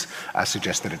decades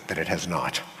suggest that it has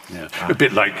not. Yeah. A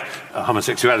bit like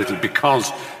homosexuality,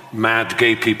 because mad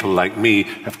gay people like me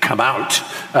have come out,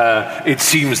 it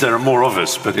seems there are more of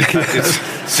us, but it's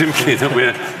simply that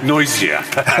we're noisier,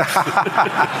 perhaps.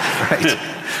 Right.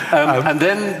 And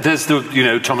then there's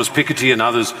Thomas Piketty and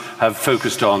others have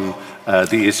focused on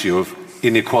the issue of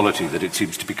inequality, that it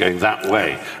seems to be going that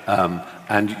way.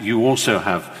 And you also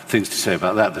have things to say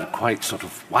about that are quite sort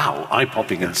of,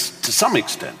 eye-popping to some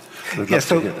extent.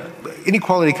 So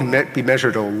inequality can be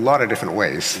measured a lot of different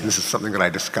ways. This is something that I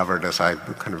discovered as I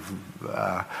kind of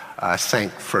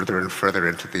sank further and further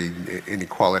into the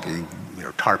inequality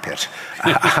tar pit.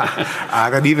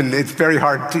 And even it's very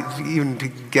hard to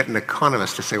get an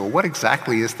economist to say, well, what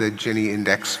exactly is the Gini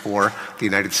index for the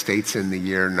United States in the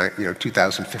year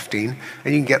 2015?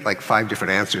 And you can get like 5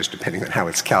 different answers depending on how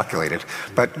it's calculated.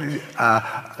 But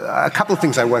a couple of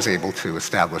things I was able to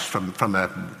establish from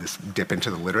this dip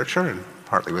into the literature, and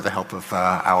partly with the help of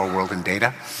Our World in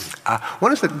Data.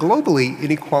 One is that globally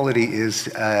inequality is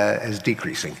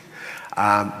decreasing,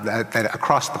 that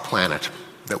across the planet.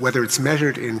 That whether it's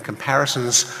measured in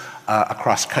comparisons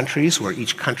across countries, where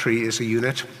each country is a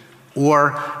unit,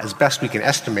 or as best we can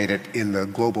estimate it in the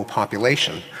global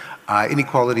population,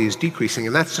 inequality is decreasing,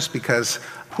 and that's just because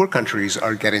poor countries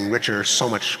are getting richer so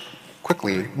much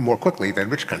more quickly than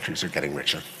rich countries are getting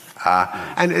richer.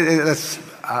 And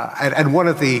one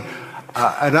of the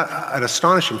an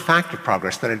astonishing fact of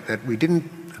progress that we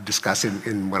didn't discuss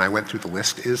in when I went through the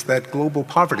list is that global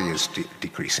poverty is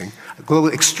decreasing. Global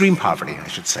extreme poverty, I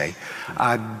should say,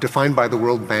 defined by the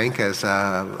World Bank as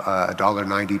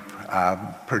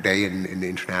 $1.90 per day in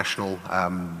international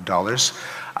dollars,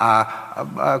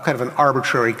 kind of an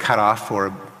arbitrary cutoff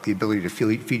for the ability to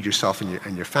feed yourself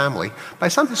and your family. By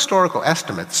some historical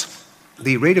estimates,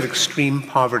 the rate of extreme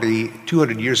poverty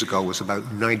 200 years ago was about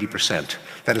 90%.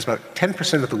 That is, about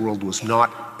 10% of the world was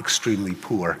not extremely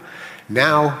poor.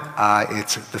 Now,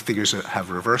 the figures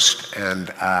have reversed,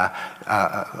 and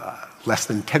less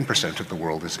than 10% of the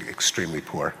world is extremely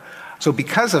poor. So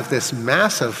because of this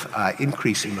massive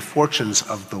increase in the fortunes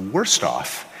of the worst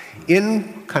off,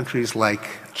 in countries like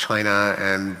China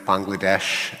and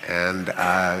Bangladesh and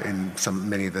in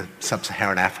many of the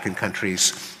sub-Saharan African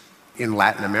countries, in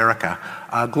Latin America,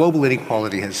 global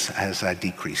inequality has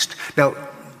decreased. Now,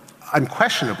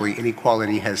 unquestionably,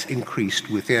 inequality has increased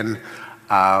within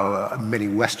many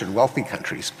Western wealthy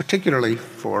countries, particularly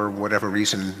for whatever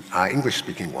reason,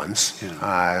 English-speaking ones,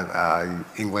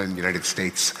 England, United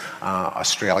States,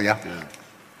 Australia. Yeah.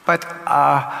 But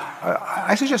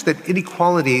I suggest that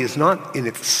inequality is not in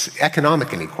its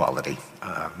economic inequality,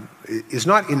 is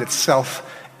not in itself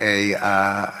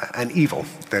an evil,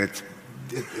 that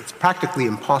it's practically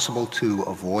impossible to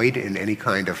avoid in any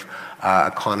kind of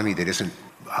economy that isn't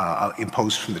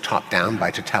imposed from the top down by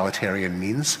totalitarian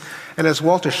means. And as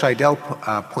Walter Scheidel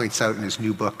points out in his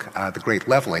new book, The Great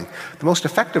Leveling, the most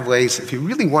effective ways, if you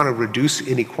really want to reduce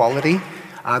inequality,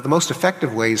 the most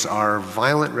effective ways are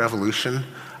violent revolution,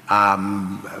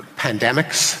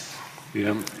 pandemics,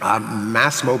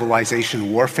 mass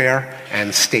mobilization warfare,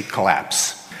 and state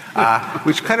collapse.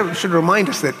 Which kind of should remind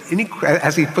us that,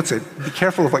 as he puts it, be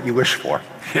careful of what you wish for.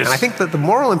 Yes. And I think that the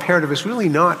moral imperative is really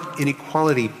not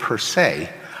inequality per se,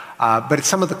 but it's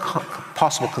some of the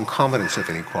possible concomitants of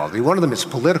inequality. One of them is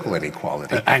political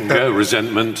inequality. Anger,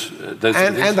 resentment.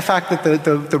 And the fact that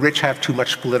the rich have too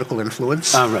much political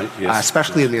influence, right, yes.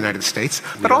 Especially in the United States.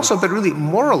 But really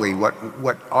morally, what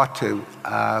ought to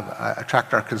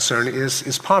attract our concern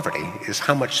is poverty, is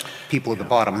how much people at the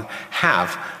bottom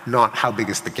have, not how big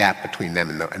is the gap between them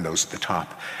and those at the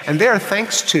top. And there,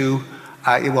 thanks to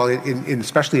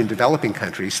especially in developing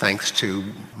countries, thanks to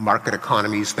market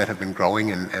economies that have been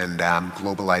growing and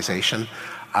globalization,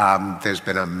 there's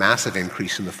been a massive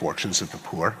increase in the fortunes of the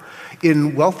poor.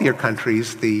 In wealthier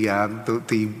countries, the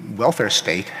welfare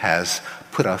state has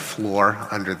put a floor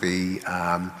under the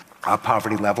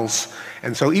poverty levels.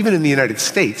 And so even in the United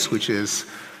States, which is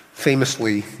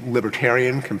famously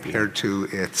libertarian compared to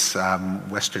its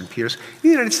Western peers, the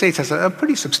United States has a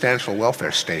pretty substantial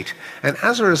welfare state. And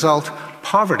as a result,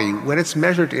 poverty, when it's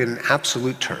measured in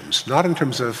absolute terms, not in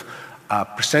terms of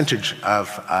percentage of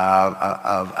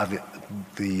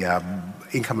the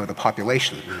income of the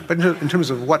population. But in terms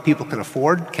of what people can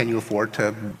afford, can you afford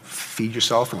to feed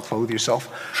yourself and clothe yourself?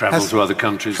 Travel to other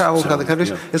countries.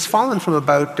 It's fallen from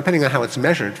about, depending on how it's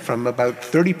measured, from about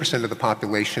 30% of the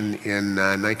population in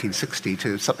 1960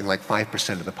 to something like 5%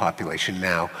 of the population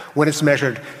now, when it's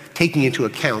measured taking into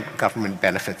account government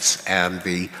benefits and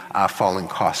the falling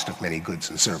cost of many goods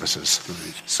and services.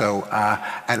 So,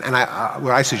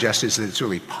 what I suggest is that it's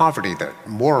really poverty that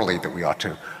morally that we ought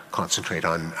to concentrate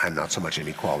on, and not so much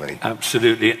inequality.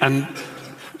 Absolutely. And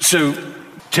so,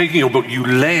 taking your book, you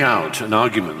lay out an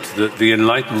argument that the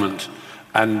Enlightenment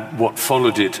and what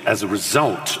followed it as a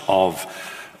result of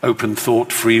open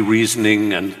thought, free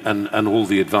reasoning, and all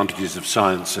the advantages of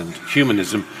science and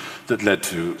humanism that led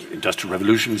to industrial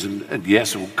revolutions and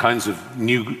yes, all kinds of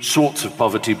new sorts of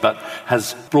poverty, but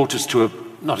has brought us to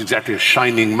not exactly a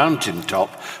shining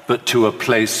mountaintop, but to a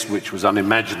place which was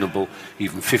unimaginable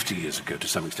even 50 years ago to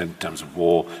some extent in terms of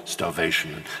war,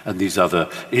 starvation, and these other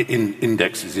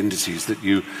indices that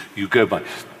you go by.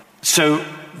 So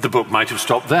the book might have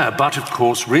stopped there, but of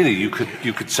course, really, you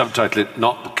could subtitle it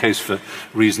not The Case for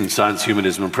Reason, Science,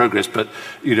 Humanism and Progress, but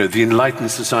the Enlightened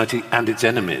Society and its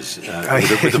Enemies,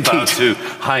 with a bow to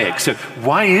Hayek. So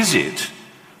why is it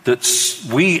that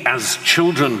we, as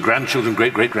children, grandchildren,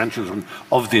 great-great-grandchildren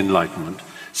of the Enlightenment,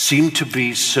 seem to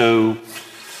be so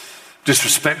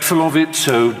disrespectful of it,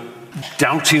 so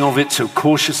doubting of it, so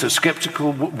cautious, so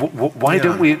skeptical? Why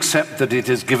don't we accept that it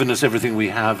has given us everything we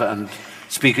have and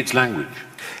speak its language?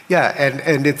 Yeah,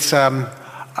 and it's an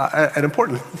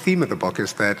important theme of the book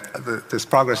is that this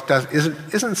progress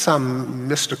isn't some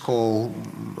mystical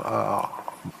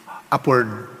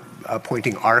upward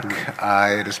pointing arc.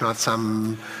 It is not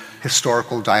some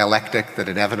historical dialectic that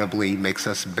inevitably makes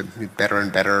us better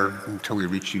and better until we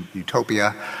reach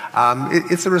utopia.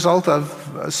 It's a result of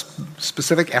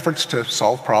specific efforts to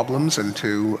solve problems and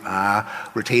to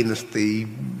retain the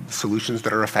solutions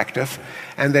that are effective.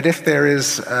 And that if there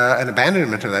is an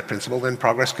abandonment of that principle, then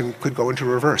progress could go into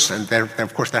reverse. And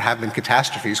of course, there have been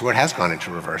catastrophes where it has gone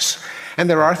into reverse. And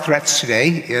there are threats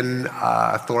today in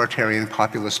authoritarian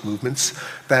populist movements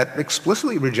that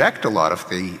explicitly reject a lot of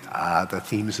the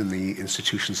themes in the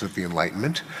institutions of the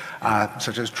Enlightenment,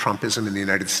 such as Trumpism in the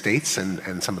United States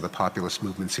and some of the populist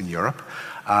movements in Europe.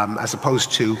 As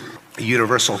opposed to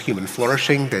universal human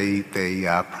flourishing, they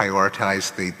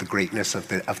prioritize the greatness of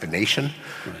the nation,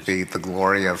 the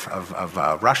glory of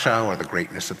Russia or the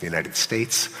greatness of the United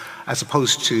States, as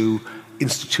opposed to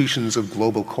institutions of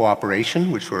global cooperation,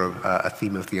 which were a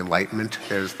theme of the Enlightenment.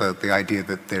 There's the idea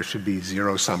that there should be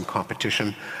zero-sum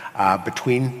competition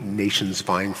between nations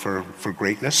vying for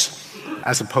greatness,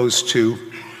 as opposed to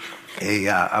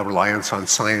a reliance on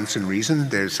science and reason.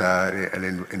 There's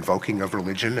an invoking of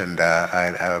religion and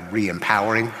a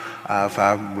re-empowering of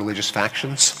religious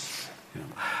factions.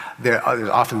 There's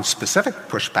often specific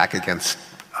pushback against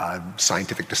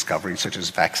scientific discoveries such as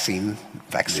vaccines.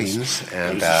 Yes.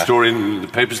 And there's a story in the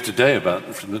papers today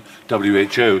from the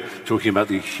WHO talking about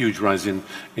the huge rise in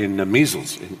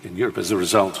measles in Europe as a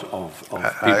result of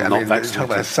people not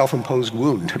vaccinated. A self-imposed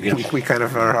wound. Yes. We kind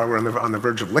of are on the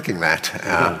verge of licking that.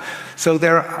 So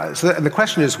and the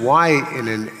question is, why in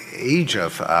an age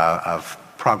of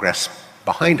progress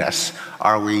behind us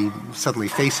are we suddenly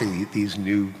facing these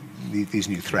new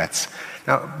threats?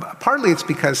 Now, partly it's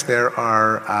because there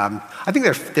are, I think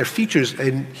there are features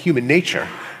in human nature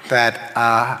that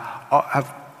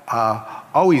have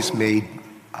always made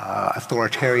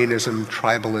authoritarianism,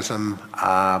 tribalism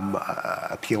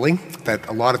appealing, that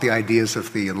a lot of the ideas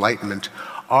of the Enlightenment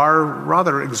are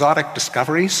rather exotic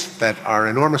discoveries that are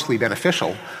enormously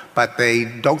beneficial, but they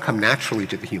don't come naturally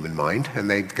to the human mind, and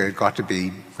they've got to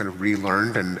be kind of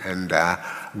relearned and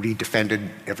redefended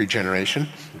every generation.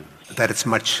 That it's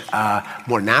much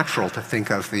more natural to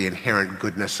think of the inherent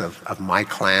goodness of my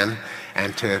clan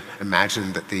and to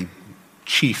imagine that the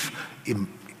chief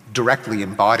directly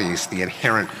embodies the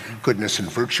inherent goodness and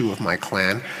virtue of my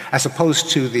clan, as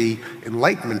opposed to the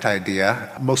Enlightenment idea,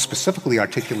 most specifically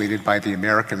articulated by the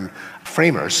American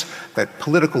framers, that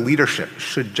political leadership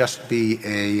should just be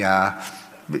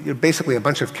basically a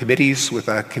bunch of committees with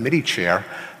a committee chair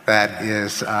that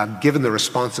is given the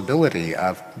responsibility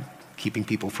of keeping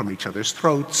people from each other's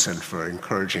throats and for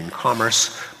encouraging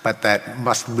commerce, but that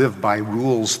must live by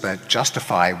rules that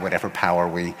justify whatever power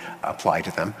we apply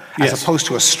to them, as opposed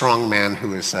to a strong man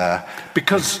who is...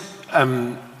 Because,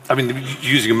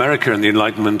 using America and the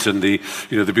Enlightenment and the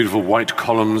beautiful white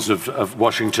columns of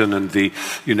Washington and the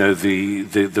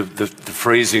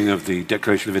phrasing of the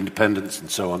Declaration of Independence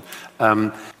and so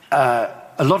on,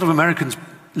 a lot of Americans,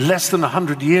 less than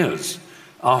 100 years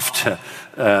after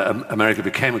America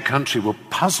became a country were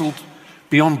puzzled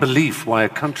beyond belief why a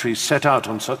country set out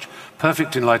on such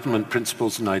perfect Enlightenment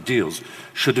principles and ideals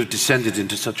should have descended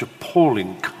into such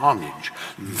appalling carnage.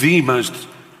 The most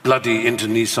bloody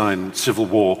internecine civil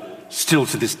war still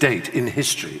to this date in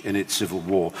history in its civil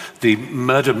war. The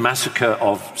murder massacre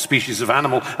of species of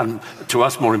animal, and to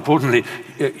us more importantly,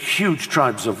 huge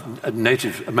tribes of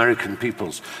Native American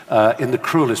peoples in the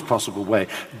cruelest possible way.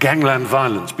 Gangland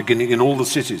violence beginning in all the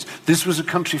cities. This was a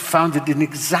country founded in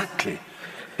exactly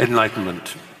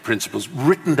Enlightenment principles,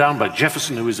 written down by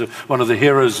Jefferson, who is one of the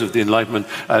heroes of the Enlightenment,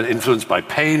 influenced by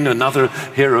Paine, another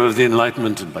hero of the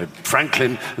Enlightenment, and by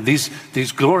Franklin. These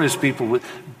glorious people,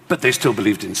 but they still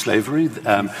believed in slavery.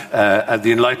 The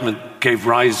Enlightenment gave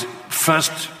rise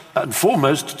first and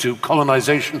foremost to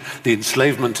colonization, the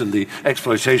enslavement and the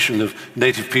exploitation of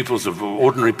native peoples, of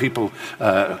ordinary people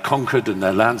conquered and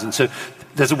their lands. And so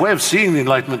there's a way of seeing the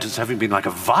Enlightenment as having been like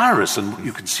a virus, and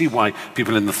you can see why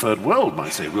people in the third world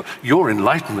might say, well, your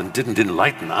Enlightenment didn't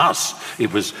enlighten us.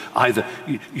 It was either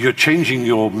you're changing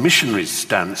your missionary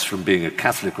stance from being a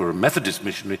Catholic or a Methodist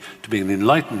missionary to being an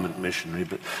Enlightenment missionary,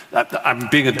 but I'm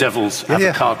being a devil's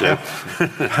avocado.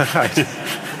 Right.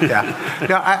 Yeah.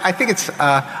 No, I think it's,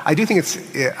 I do think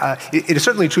it is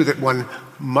certainly true that one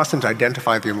mustn't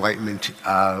identify the Enlightenment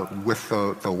with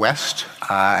the West,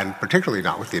 and particularly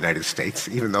not with the United States,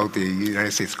 even though the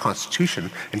United States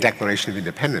Constitution and Declaration of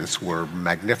Independence were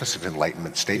magnificent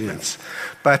Enlightenment statements. Yeah.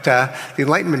 But the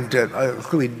Enlightenment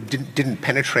clearly didn't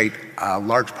penetrate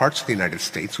large parts of the United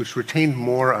States, which retained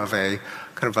more of a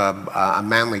kind of a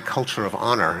manly culture of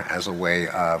honor as a way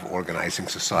of organizing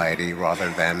society rather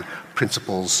than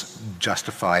principles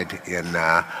justified in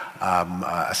a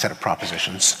set of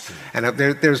propositions. And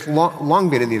there's long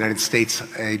been in the United States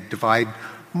a divide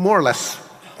more or less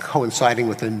coinciding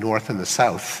with the North and the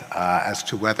South as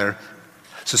to whether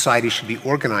society should be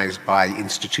organized by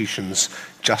institutions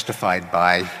justified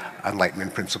by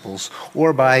Enlightenment principles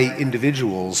or by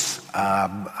individuals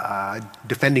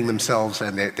defending themselves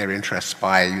and their interests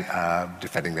by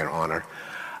defending their honor.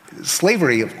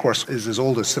 Slavery, of course, is as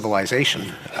old as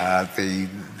civilization.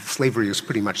 Slavery is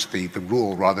pretty much the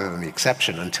rule rather than the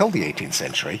exception until the 18th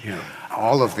century. Yeah.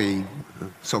 All of the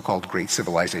so-called great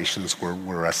civilizations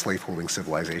were slaveholding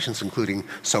civilizations, including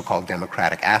so-called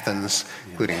democratic Athens,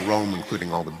 including Rome,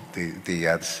 including all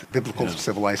the biblical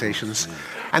civilizations. Yeah.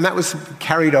 And that was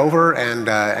carried over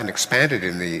and expanded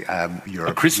in the Europe.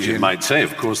 A Christian might say,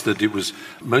 of course, that it was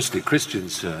mostly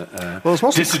Christians,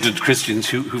 dissident Christians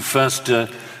who first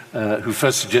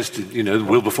suggested, the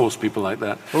Wilberforce, people like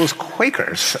that. Well, it was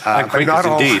Quakers. Quakers, not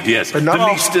indeed, yes. But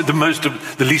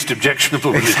the least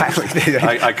objectionable religion.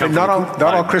 Exactly. Not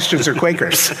all Christians are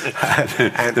Quakers.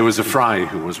 There was a Fry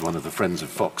who was one of the friends of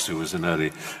Fox, who was an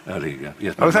early.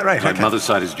 Yes. Oh, is that right? My mother's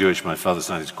side is Jewish. My father's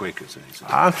side is Quaker. So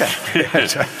okay.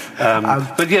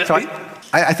 But yeah. So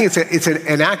I think it's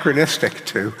anachronistic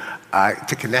to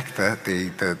connect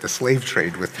the slave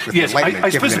trade with yes, Enlightenment. I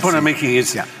suppose the point I'm making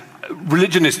is. Yeah.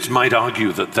 Religionists might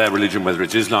argue that their religion, whether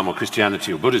it's Islam or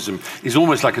Christianity or Buddhism, is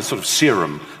almost like a sort of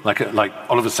serum, like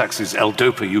Oliver Sacks's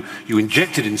L-Dopa. You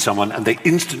inject it in someone and they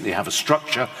instantly have a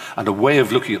structure and a way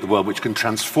of looking at the world which can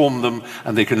transform them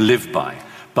and they can live by.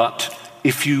 But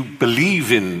if you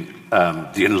believe in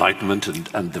the Enlightenment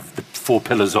and the four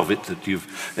pillars of it that you've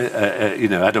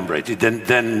adumbrated,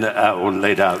 then or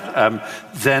laid out,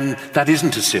 then that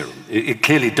isn't a serum. It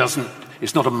clearly doesn't.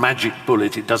 It's not a magic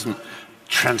bullet. It doesn't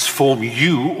transform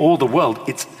you or the world.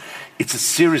 It's a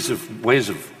series of ways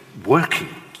of working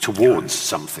towards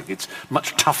something. It's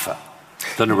much tougher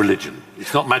than a religion.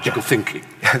 It's not magical thinking.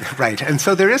 Right. And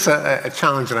so there is a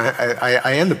challenge, and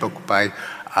I end the book by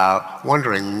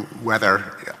wondering whether,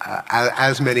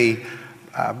 as many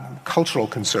cultural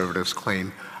conservatives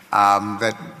claim,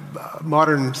 that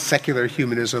modern secular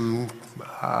humanism,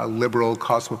 liberal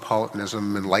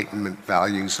cosmopolitanism, Enlightenment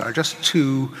values are just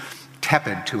too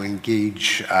tepid to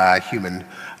engage human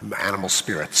animal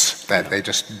spirits, that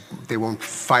they won't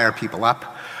fire people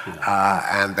up,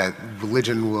 and that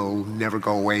religion will never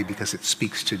go away because it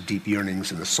speaks to deep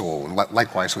yearnings in the soul, and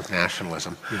likewise with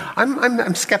nationalism. Yeah.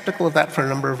 I'm skeptical of that for a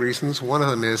number of reasons. One of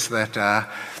them is that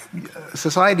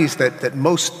societies that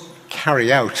most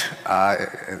carry out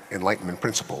Enlightenment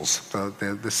principles,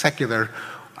 the secular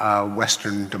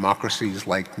Western democracies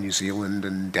like New Zealand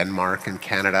and Denmark and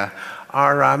Canada,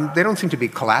 they don't seem to be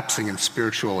collapsing in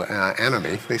spiritual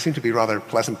enemy. They seem to be rather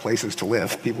pleasant places to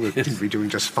live. People seem to be doing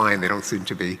just fine. They don't seem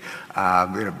to be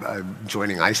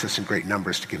joining ISIS in great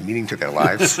numbers to give meaning to their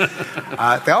lives.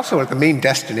 They also are the main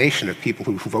destination of people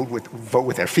who vote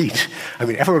with their feet. I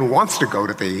mean, everyone wants to go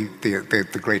to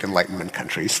the great Enlightenment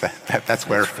countries. That's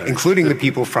where, including the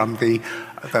people from the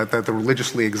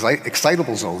religiously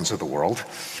excitable zones of the world.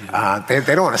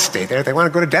 They don't want to stay there. They want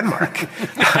to go to Denmark.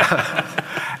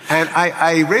 And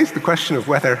I raised the question of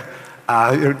whether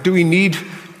do we need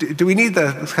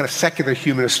the kind of secular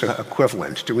humanist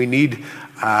equivalent? Do we need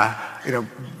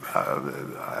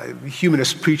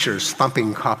humanist preachers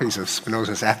thumping copies of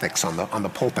Spinoza's Ethics on the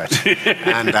pulpit?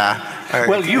 And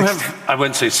well, you have, I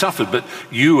won't say suffered, but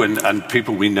you and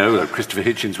people we know, Christopher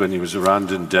Hitchens when he was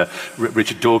around, and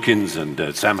Richard Dawkins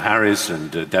and Sam Harris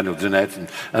and Daniel Dennett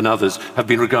and others have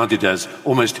been regarded as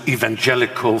almost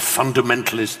evangelical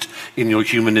fundamentalist in your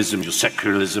humanism, your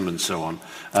secularism, and so on.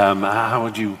 How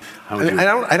would you?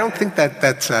 I don't think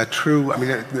that's true. I mean,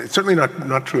 it's certainly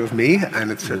not true of me,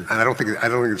 and I don't think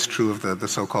it's true of the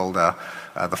so-called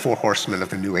the four horsemen of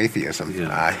the new atheism: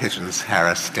 Hitchens,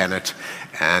 Harris, Dennett,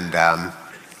 and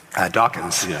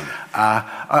Dawkins.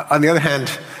 On the other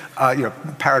hand,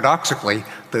 paradoxically,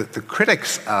 the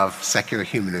critics of secular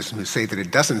humanism who say that it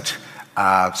doesn't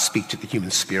speak to the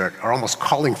human spirit are almost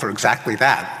calling for exactly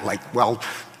that. Like, well,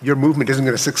 your movement isn't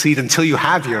going to succeed until you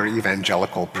have your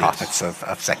evangelical prophets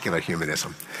of secular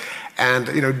humanism.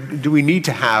 And do we need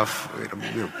to have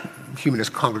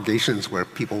humanist congregations where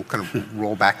people kind of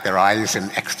roll back their eyes in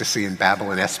ecstasy and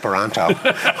babble in Esperanto?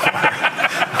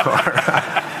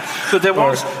 But there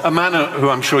was a man who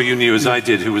I'm sure you knew as I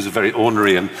did, who was a very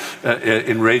ornery and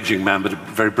enraging man, but a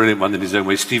very brilliant one in his own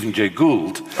way, Stephen Jay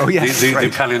Gould,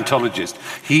 the paleontologist.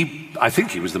 I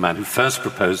think he was the man who first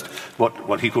proposed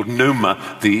what he called NOMA,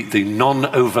 the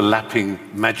non-overlapping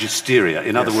magisteria.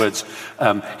 In other words,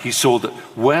 he saw that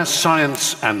where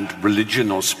science and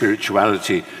religion or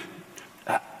spirituality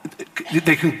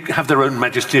they can have their own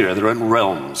magisteria, their own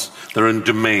realms, their own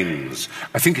domains.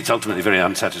 I think it's ultimately very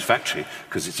unsatisfactory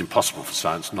because it's impossible for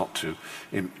science not to,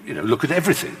 look at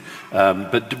everything.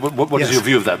 But what is your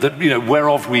view of that? That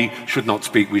whereof we should not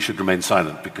speak, we should remain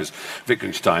silent, because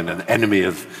Wittgenstein, an enemy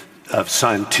of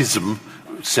scientism,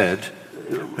 said.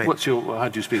 Right. How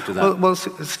do you speak to that? Well,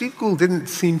 Steve Gould didn't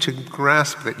seem to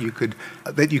grasp that you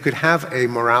could have a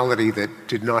morality that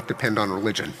did not depend on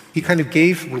religion. He kind of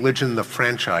gave religion the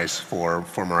franchise for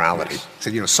morality. Yes.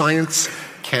 He said, science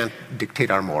can't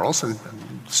dictate our morals, and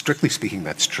strictly speaking,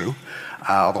 that's true.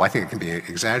 Although I think it can be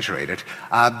exaggerated.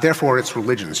 Therefore, it's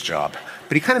religion's job.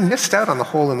 But he kind of missed out on the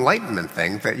whole Enlightenment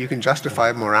thing, that you can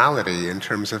justify morality in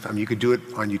terms of, you could do it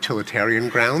on utilitarian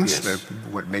grounds. Yes.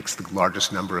 What makes the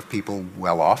largest number of people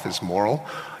well off is moral.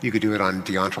 You could do it on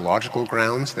deontological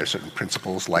grounds. There are certain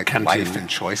principles like Kantian, life and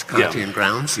choice, Kantian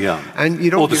grounds. Yeah. And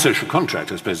you don't. Or the social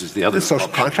contract, I suppose, is the other. The social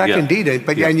contract, indeed.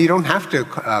 And you don't have to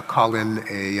call in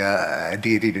a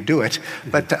deity to do it.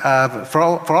 But for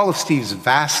all of Steve's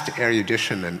vast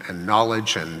erudition and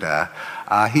knowledge and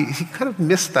he kind of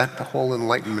missed the whole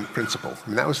Enlightenment principle. I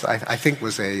mean, that was, I think,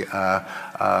 was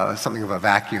something of a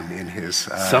vacuum in his.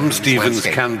 Some Stevens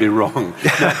landscape. Can be wrong.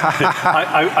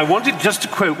 I wanted just to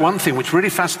quote one thing which really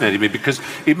fascinated me, because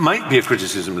it might be a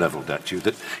criticism levelled at you,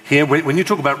 that here, when you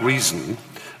talk about reason,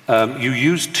 you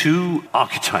use two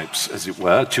archetypes, as it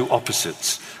were, two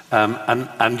opposites,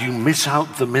 and you miss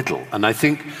out the middle. And I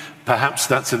think perhaps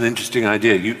that's an interesting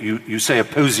idea. You say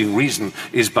opposing reason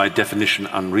is by definition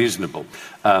unreasonable.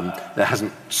 That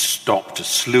hasn't stopped a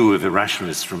slew of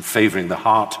irrationalists from favouring the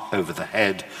heart over the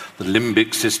head, the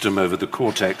limbic system over the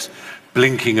cortex,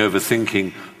 blinking over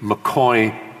thinking,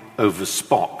 McCoy over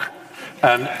Spock.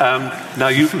 And now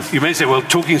you may say, well,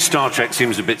 talking Star Trek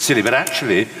seems a bit silly, but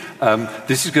actually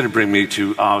this is going to bring me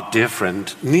to our dear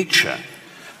friend Nietzsche.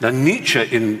 Now, Nietzsche,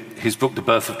 in his book The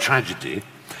Birth of Tragedy,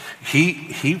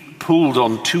 he pulled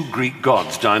on two Greek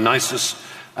gods, Dionysus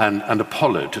and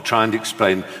Apollo, to try and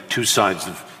explain two sides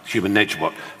of human nature,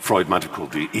 what Freud might have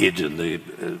called the id and the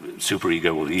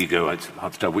superego, or the ego. It's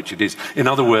hard to tell which it is. In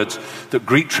other words, the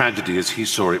Greek tragedy, as he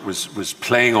saw it, was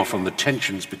playing off on the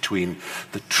tensions between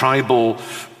the tribal,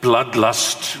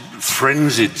 bloodlust,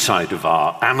 frenzied side of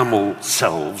our animal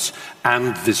selves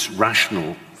and this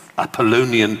rational,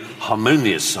 Apollonian,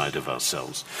 harmonious side of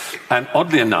ourselves. And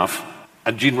oddly enough,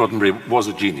 and Gene Roddenberry was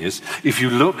a genius, if you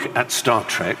look at Star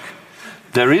Trek,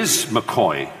 there is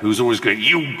McCoy, who's always going,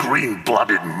 "You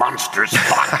green-blooded monster,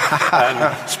 Spock." And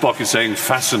Spock is saying,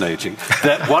 "Fascinating."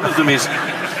 That one of them is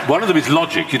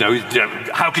logic.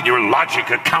 How can your logic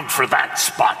account for that,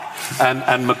 Spock?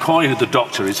 And McCoy, the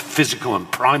Doctor, is physical and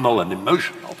primal and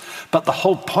emotional. But the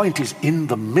whole point is, in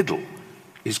the middle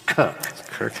is Kirk.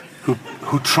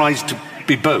 Who tries to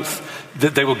be both.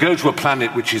 That they will go to a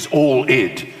planet which is all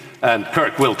id, and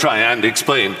Kirk will try and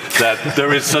explain that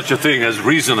there is such a thing as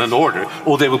reason and order,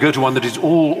 or they will go to one that is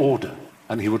all order,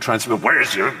 and he will try and say, where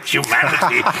is your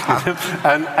humanity?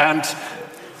 and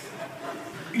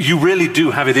you really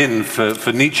do have it in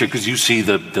for Nietzsche, because you see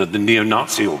the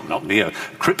neo-Nazi, or not neo,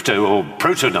 crypto or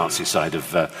proto-Nazi side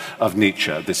of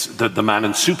Nietzsche, the man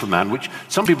and Superman, which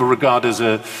some people regard as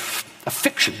a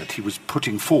fiction that he was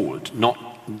putting forward, not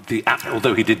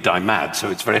although he did die mad, so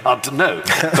it's very hard to know.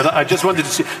 But I just wanted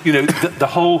to see,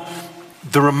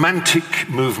 the romantic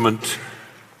movement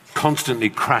constantly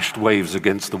crashed waves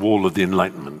against the wall of the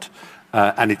Enlightenment.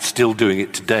 And it's still doing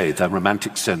it today, the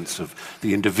romantic sense of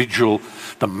the individual,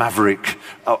 the maverick,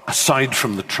 aside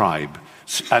from the tribe.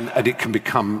 And it can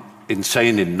become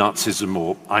insane in Nazism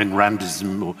or Ayn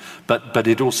Randism, but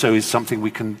it also is something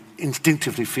we can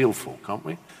instinctively feel for, can't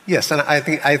we? Yes, and I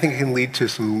think it can lead to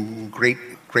some great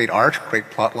art, great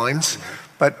plot lines,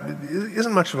 but it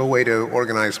isn't much of a way to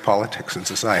organize politics in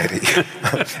society.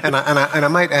 and I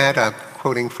might add,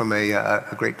 quoting from a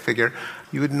great figure,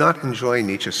 you would not enjoy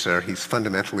Nietzsche, sir. He's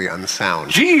fundamentally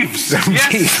unsound. Jeeves!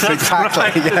 Yes, Jeeves, exactly.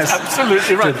 Right. Yes,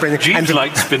 absolutely right. Jeeves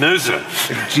like Spinoza.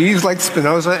 Jeeves like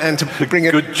Spinoza, and to bring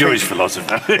it good Jewish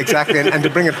philosopher. Exactly, and to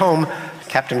bring it home,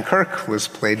 Captain Kirk was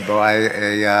played by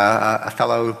a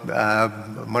fellow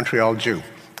Montreal Jew.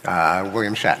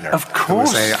 William Shatner. Of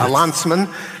course. Who was a landsman,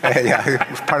 who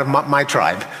was part of my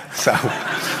tribe. So.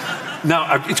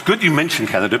 Now, it's good you mentioned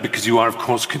Canada, because you are, of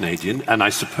course, Canadian, and I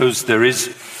suppose there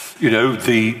is,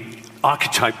 the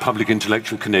archetype public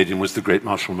intellectual Canadian was the great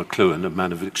Marshall McLuhan, a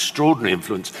man of extraordinary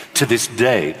influence to this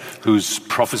day, whose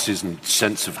prophecies and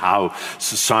sense of how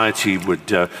society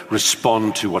would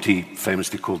respond to what he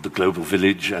famously called the global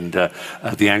village, and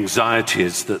the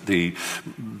anxieties that the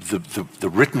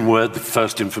written word, the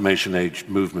first information age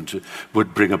movement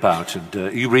would bring about.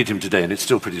 And you read him today, and it's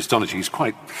still pretty astonishing. He's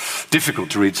quite difficult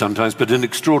to read sometimes, but an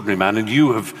extraordinary man. And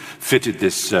you have fitted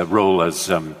this role as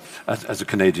a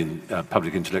Canadian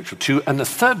public intellectual too. And the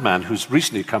third man who's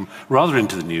recently come rather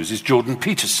into the news is Jordan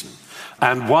Peterson.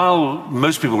 And while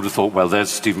most people would have thought, well, there's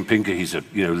Steven Pinker, he's a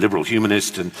liberal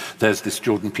humanist, and there's this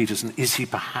Jordan Peterson, is he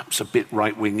perhaps a bit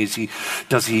right-wing?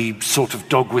 Does he sort of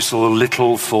dog whistle a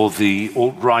little for the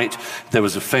alt-right? There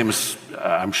was a famous,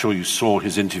 I'm sure you saw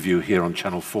his interview here on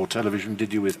Channel 4 television,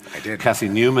 did you, with Cathy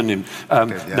Newman?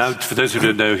 Yes. Now, for those who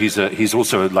don't know, he's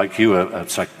also, like you, a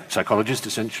psychologist,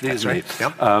 essentially, That's isn't right. he?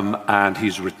 Yep. And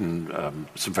he's written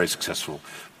some very successful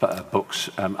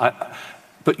books.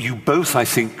 But you both, I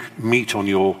think, meet on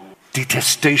your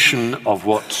detestation of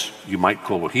what you might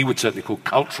call, what he would certainly call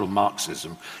cultural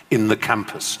Marxism in the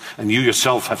campus. And you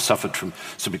yourself have suffered from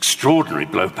some extraordinary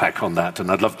blowback on that.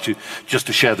 And I'd love to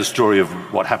share the story of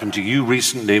what happened to you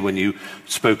recently when you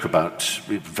spoke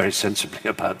very sensibly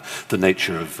about the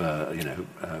nature of,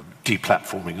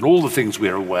 deplatforming and all the things we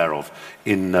are aware of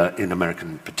in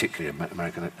American, particularly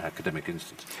American academic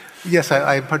instance. Yes,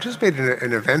 I participated in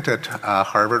an event at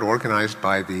Harvard organized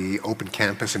by the Open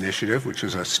Campus Initiative, which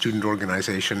is a student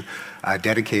organization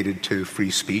dedicated to free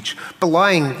speech,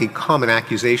 belying the common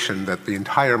accusation that the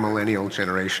entire millennial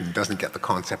generation doesn't get the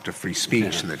concept of free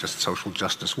speech, and they're just social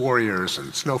justice warriors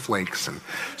and snowflakes. And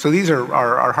so these are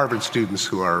Harvard students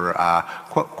who are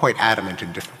quite adamant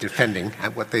in defending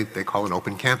what they call an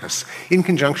open campus, in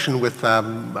conjunction with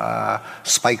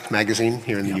Spiked magazine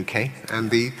here in the UK. And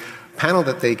the panel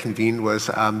that they convened was,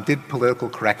 did political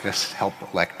correctness help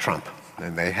elect Trump?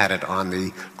 And they had it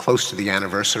on close to the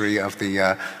anniversary of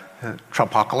the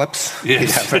Trumpocalypse,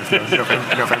 yes.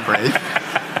 November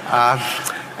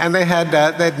 8th. And they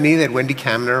had me, they had Wendy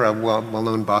Kaminer, a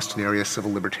well-known Boston area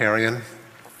civil libertarian,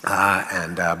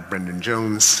 and Brendan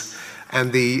Jones.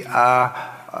 And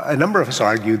a number of us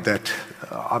argued that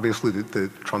obviously the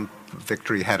Trump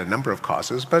victory had a number of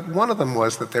causes, but one of them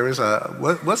was that there's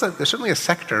certainly a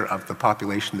sector of the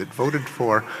population that voted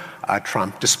for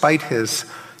Trump, despite his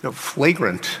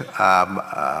flagrant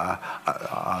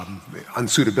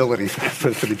unsuitability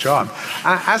for the job,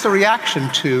 as a reaction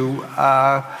to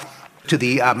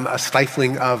the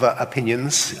stifling of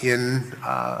opinions in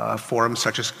forums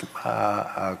such as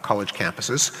college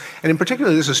campuses. And in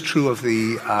particular, this is true of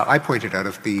I pointed out,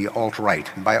 of the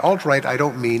alt-right. And by alt-right, I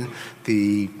don't mean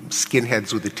the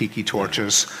skinheads with the tiki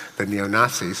torches, the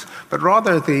neo-Nazis, but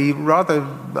rather the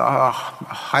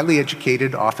highly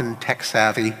educated, often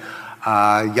tech-savvy,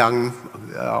 young,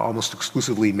 almost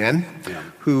exclusively men,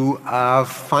 who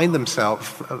find themselves,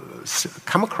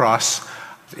 come across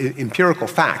empirical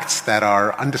facts that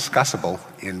are undiscussable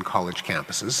in college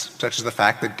campuses, such as the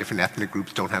fact that different ethnic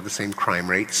groups don't have the same crime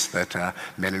rates, that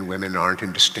men and women aren't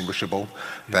indistinguishable,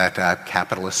 that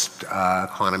capitalist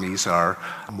economies are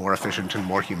more efficient and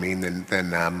more humane than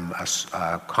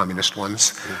communist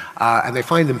ones. And they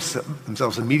find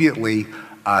themselves immediately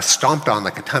stomped on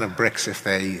like a ton of bricks if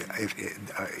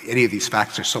any of these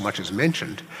facts are so much as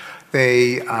mentioned.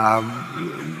 They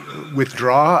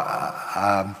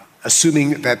withdraw,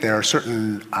 assuming that there are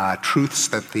certain truths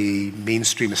that the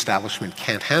mainstream establishment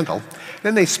can't handle.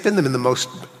 Then they spin them in the most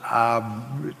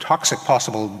toxic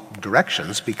possible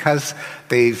directions because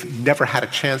they've never had a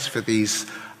chance for these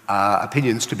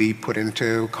opinions to be put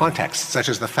into context, such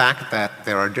as the fact that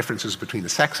there are differences between the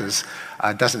sexes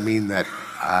doesn't mean that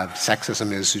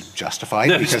sexism is justified.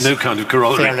 No, because no kind of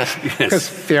corollary. Fairness, yes. Because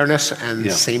fairness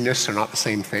and sameness are not the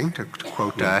same thing, to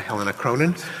quote Helena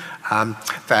Cronin.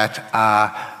 That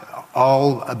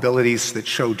all abilities that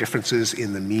show differences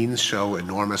in the means show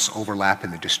enormous overlap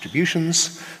in the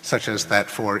distributions, such as that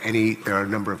there are a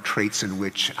number of traits in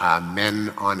which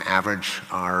men on average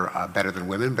are better than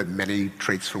women, but many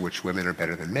traits for which women are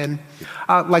better than men.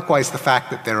 Likewise, the fact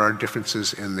that there are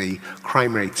differences in the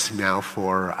crime rates now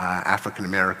for African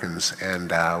Americans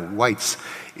and whites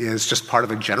is just part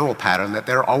of a general pattern that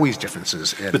there are always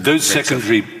differences in. But those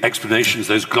secondary explanations,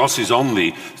 those glosses on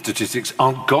the statistics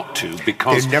aren't got to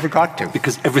because... They've never got to.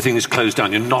 Because everything is closed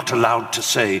down. You're not allowed to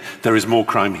say there is more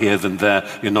crime here than there.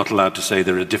 You're not allowed to say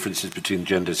there are differences between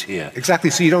genders here. Exactly.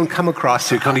 So you don't come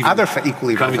across other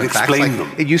equally relevant facts. Explain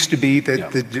them. It used to be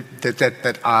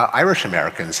that Irish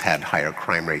Americans had higher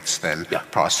crime rates than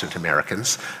Protestant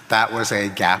Americans. That was a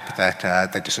gap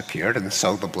that disappeared, and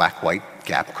so the black-white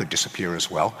gap could disappear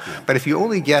as well. But if you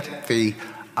only get the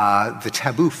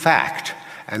taboo fact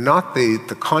and not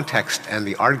the context and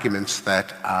the arguments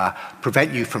that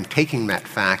prevent you from taking that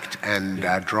fact and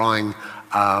drawing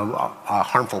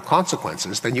harmful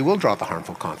consequences, then you will draw the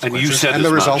harmful consequences. And you said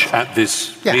as much at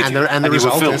this meeting. And the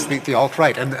result is the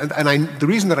alt-right. And the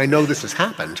reason that I know this has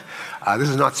happened, this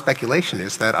is not speculation,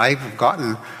 is that I've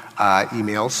gotten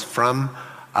emails from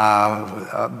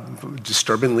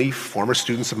disturbingly former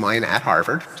students of mine at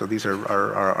Harvard, so these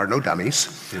are no dummies,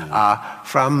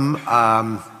 from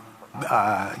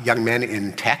young men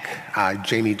in tech,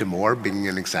 Jamie Damore being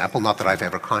an example, not that I've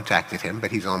ever contacted him, but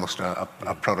he's almost a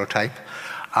prototype.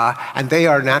 And they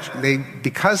are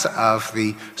because of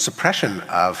the suppression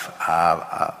of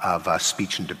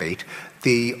speech and debate,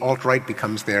 the alt-right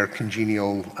becomes their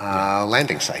congenial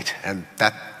landing site, and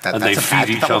that's they feed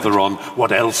each other on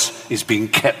what else is being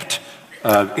kept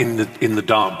in the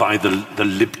dark by the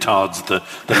libtards, the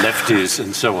lefties,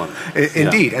 and so on.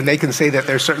 Indeed, and they can say that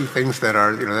there are certain things that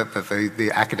are that the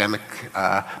academic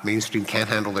mainstream can't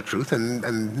handle the truth, and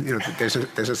there's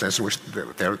a sense in which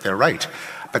they're right,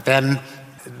 but then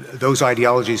those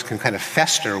ideologies can kind of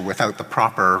fester without the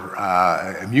proper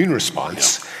immune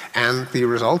response, and the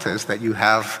result is that you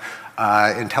have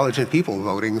intelligent people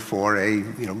voting for a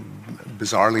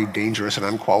bizarrely dangerous and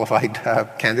unqualified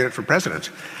candidate for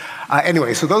president.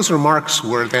 Anyway, so those remarks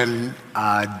were then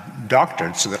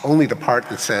doctored so that only the part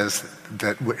that says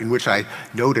that in which I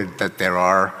noted that there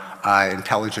are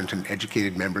intelligent and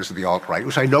educated members of the alt-right,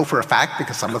 which I know for a fact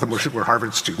because some of them were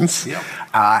Harvard students. And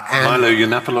Milo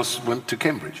Yiannopoulos went to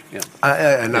Cambridge.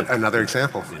 Another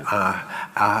example.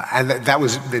 And that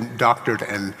was then doctored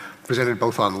and presented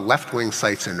both on left-wing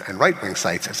sites and right-wing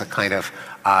sites as a kind of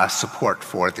support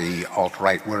for the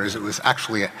alt-right, whereas it was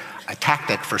actually a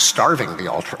tactic for starving the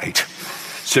alt-right.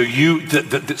 So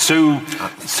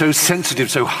so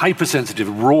sensitive, so hypersensitive,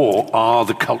 raw are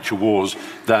the culture wars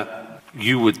that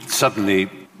you would suddenly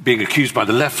being accused by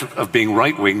the left of being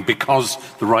right-wing because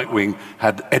the right-wing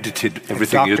had edited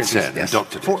everything you had said and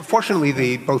doctored it.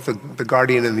 Fortunately, both the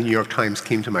Guardian and the New York Times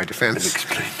came to my defense.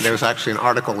 There was actually an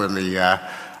article in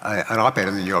an op-ed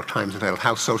in the New York Times entitled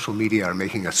 "How Social Media Are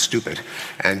Making Us Stupid,"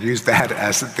 and used that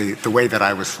as the way that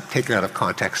I was taken out of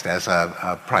context as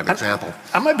a prime example.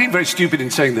 I might be very stupid in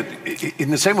saying that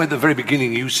in the same way at the very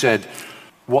beginning you said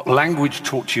what language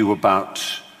taught you about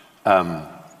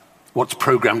what's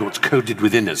programmed, what's coded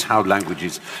within us, how language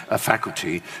is a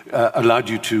faculty, allowed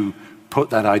you to put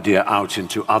that idea out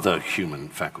into other human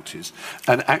faculties.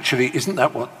 And actually, isn't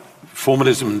that what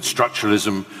formalism and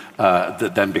structuralism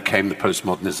that then became the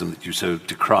postmodernism that you so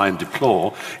decry and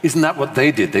deplore, isn't that what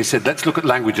they did? They said, let's look at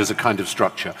language as a kind of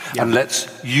structure, and let's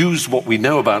use what we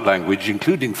know about language,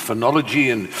 including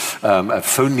phonology and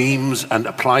phonemes, and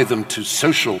apply them to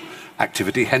social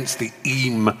activity, hence the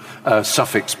 "eme"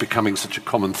 suffix becoming such a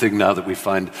common thing now that we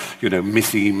find,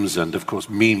 mythemes and, of course,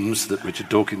 memes that Richard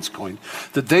Dawkins coined,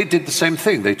 that they did the same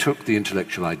thing. They took the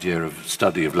intellectual idea of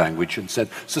study of language and said,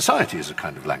 society is a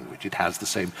kind of language. It has the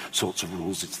same sorts of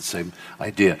rules, it's the same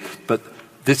idea. But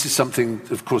this is something,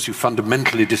 of course, you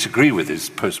fundamentally disagree with, is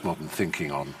postmodern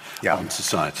thinking on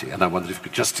society. And I wondered if you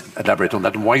could just elaborate on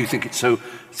that and why you think it's so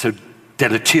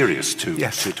deleterious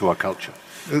to our culture.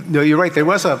 No, you're right. There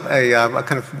was a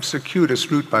kind of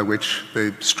circuitous route by which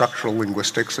the structural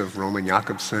linguistics of Roman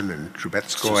Jakobson and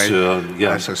Trubetskoy,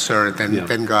 Saussure,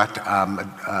 then got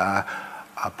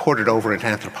ported over into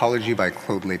anthropology by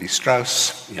Claude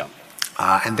Lévi-Strauss. Yeah.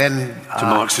 And then to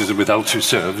Marxism with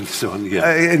Althusser and so on.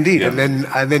 Indeed, and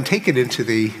then taken into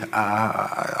the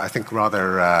I think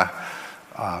rather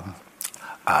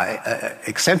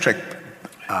eccentric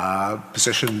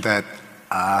position that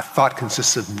thought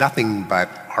consists of nothing but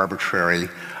arbitrary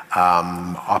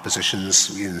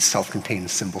oppositions in self-contained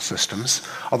symbol systems,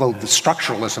 although the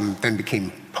structuralism then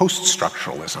became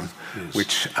post-structuralism,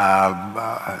 which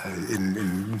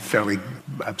in fairly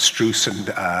abstruse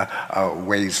and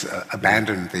ways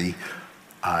abandoned the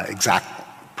exact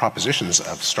propositions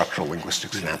of structural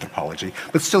linguistics and anthropology.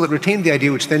 But still, it retained the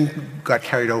idea, which then got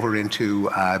carried over into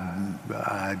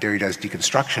Derrida's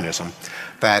deconstructionism,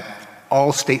 that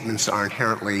all statements are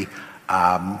inherently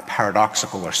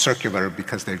paradoxical or circular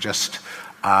because they're just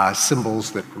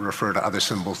symbols that refer to other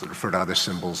symbols that refer to other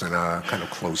symbols in a kind of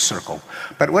closed circle.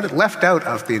 But what it left out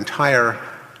of the entire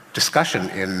discussion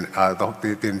in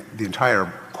the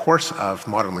entire course of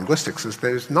modern linguistics is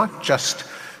there's not just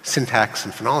syntax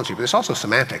and phonology, but there's also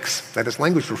semantics. That is,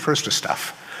 language refers to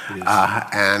stuff.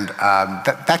 And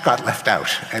that got left out.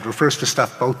 It refers to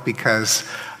stuff both because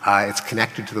it's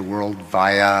connected to the world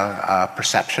via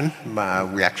perception.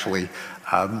 We actually,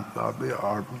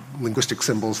 our linguistic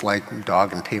symbols like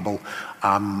dog and table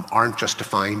aren't just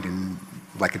defined in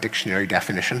like a dictionary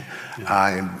definition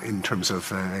in terms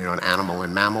of an animal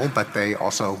and mammal, but they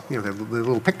also, they're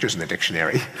little pictures in the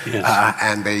dictionary.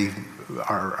 And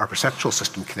our perceptual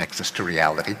system connects us to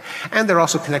reality. And they're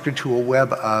also connected to a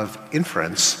web of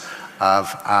inference,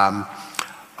 of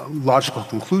logical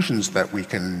conclusions that we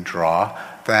can draw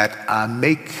that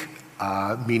make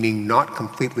meaning not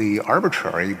completely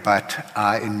arbitrary, but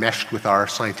enmeshed with our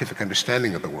scientific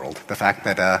understanding of the world. The fact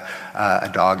that a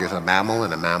dog is a mammal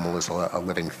and a mammal is a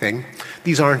living thing.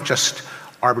 These aren't just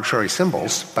arbitrary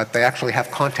symbols, but they actually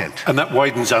have content. And that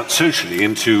widens out socially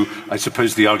into, I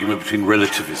suppose, the argument between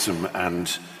relativism and...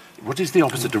 What is the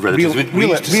opposite of relativism?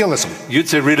 Realism. You'd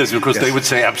say realism, of course, they would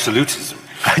say absolutism.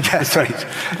 Yes, right.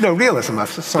 No, realism,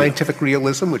 scientific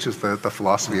realism, which is the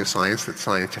philosophy of science, that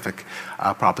scientific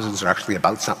propositions are actually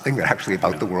about something, they're actually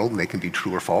about the world, and they can be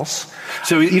true or false.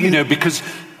 So, because...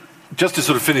 Just to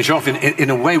sort of finish off, in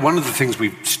a way, one of the things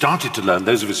we've started to learn,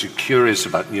 those of us who are curious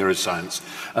about neuroscience,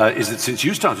 is that since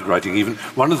you started writing, even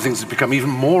one of the things that's become even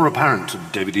more apparent to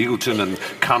David Eagleton and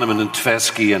Kahneman and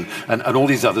Tversky and all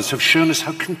these others have shown us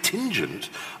how contingent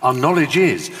our knowledge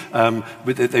is.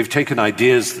 They've taken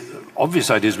ideas,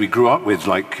 obvious ideas we grew up with,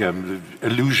 like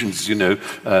illusions,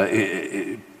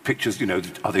 pictures,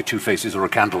 are they two faces or a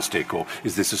candlestick, or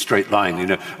is this a straight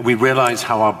line? We realize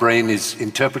how our brain is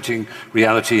interpreting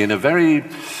reality in a very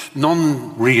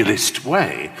non-realist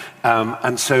way.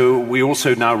 And so we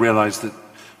also now realize that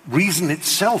reason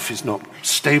itself is not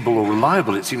stable or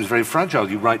reliable. It seems very fragile.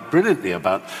 You write brilliantly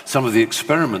about some of the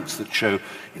experiments that show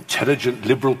intelligent,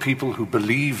 liberal people who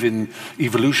believe in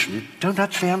evolution don't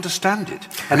actually understand it.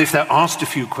 And if they're asked a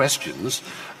few questions,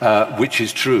 which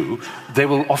is true, they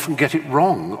will often get it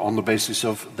wrong on the basis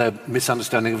of their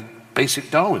misunderstanding of basic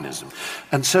Darwinism.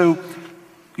 And so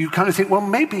you kind of think, well,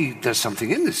 maybe there's something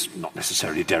in this, not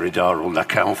necessarily Derrida or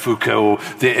Lacan or Foucault or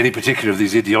any particular of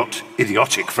these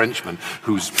idiotic Frenchmen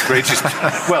whose greatest...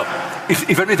 well,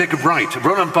 if only they could write.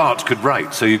 Roland Barthes could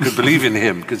write, so you could believe in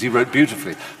him because he wrote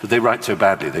beautifully. But they write so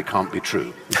badly, they can't be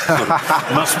true.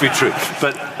 Must be true.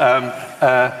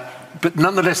 But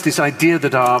nonetheless, this idea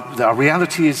that our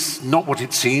reality is not what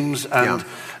it seems,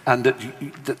 and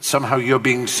that somehow you're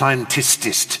being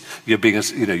scientistist, you're being,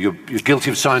 you're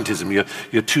guilty of scientism.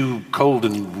 You're too cold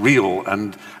and real,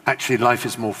 and actually life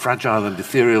is more fragile and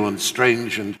ethereal and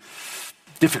strange and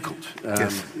difficult.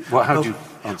 Well, how do you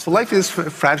answer? Well, life is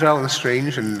fragile and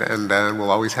strange, and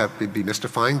will always be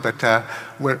mystifying. But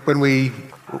when we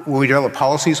When we develop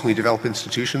policies, when we develop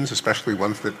institutions, especially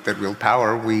ones that wield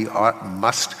power, we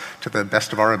must, to the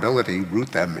best of our ability,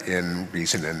 root them in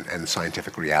reason and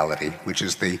scientific reality, which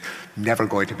is never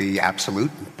going to be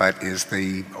absolute, but is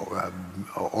the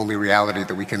only reality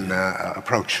that we can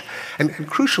approach. And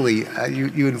crucially,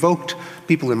 you invoked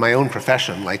people in my own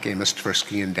profession, like Amos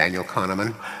Tversky and Daniel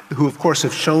Kahneman, who of course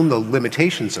have shown the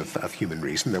limitations of human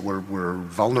reason, that we're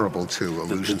vulnerable to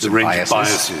illusions and biases. The range of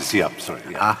biases, yeah, sorry.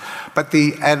 Yeah.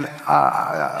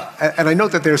 And I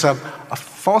note that there's a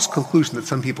false conclusion that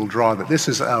some people draw, that this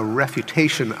is a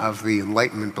refutation of the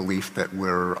Enlightenment belief that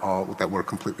we're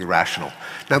completely rational.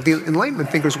 Now, the Enlightenment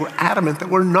thinkers were adamant that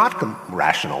we're not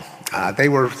rational. They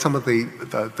were some of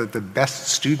the best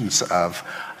students of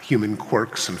human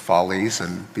quirks and follies,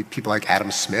 and people like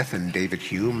Adam Smith and David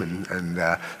Hume and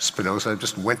Spinoza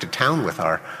just went to town with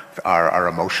our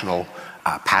emotional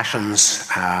passions,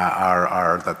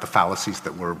 the fallacies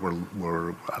that we're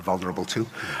vulnerable to.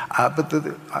 But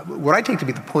what I take to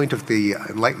be the point of the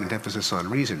Enlightenment emphasis on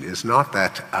reason is not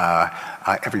that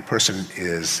every person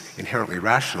is inherently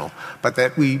rational, but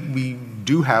that we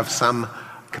do have some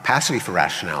capacity for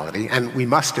rationality, and we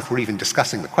must if we're even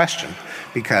discussing the question,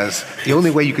 because the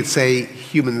only way you could say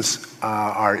humans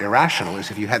are irrational is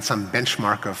if you had some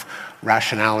benchmark of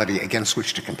rationality against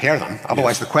which to compare them.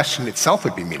 Otherwise, the question itself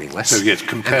would be meaningless. So yes,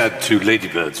 compared to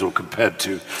ladybirds or compared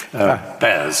to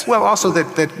bears. Well, also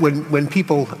that when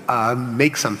people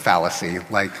make some fallacy,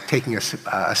 like taking a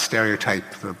stereotype,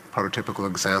 the prototypical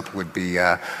example would be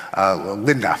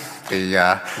Linda,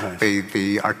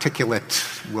 the articulate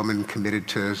woman committed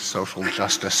to social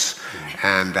justice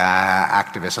and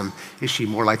activism. Is she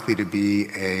more likely to be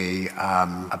a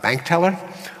bank teller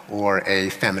or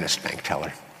a feminist bank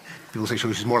teller? People say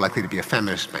she's more likely to be a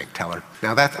feminist bank teller.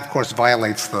 Now that, of course,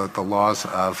 violates the laws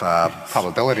of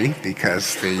probability,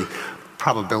 because the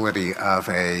probability of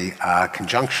a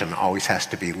conjunction always has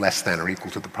to be less than or equal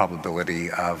to the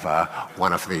probability of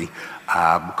one of the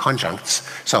conjuncts.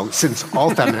 So since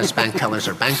all feminist bank tellers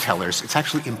are bank tellers, it's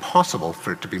actually impossible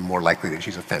for it to be more likely that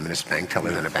she's a feminist bank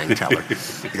teller than a bank teller,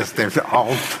 because they're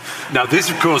all... Now this,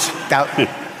 of course...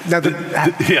 Now, the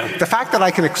fact that I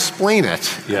can explain it,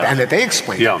 and that they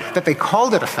explained it, that they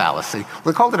called it a fallacy,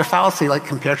 they called it a fallacy like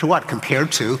compared to what?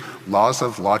 Compared to laws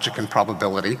of logic and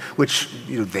probability, which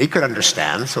they could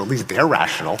understand, so at least they're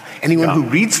rational. Anyone who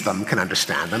reads them can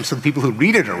understand them, so the people who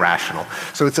read it are rational.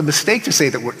 So it's a mistake to say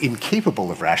that we're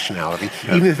incapable of rationality,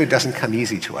 even if it doesn't come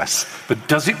easy to us. But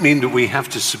does it mean that we have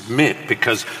to submit,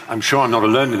 because I'm sure I'm not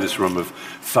alone in this room of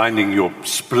finding your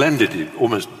splendid,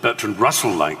 almost Bertrand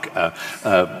Russell-like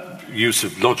use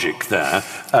of logic there.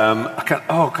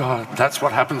 Oh God, that's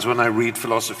what happens when I read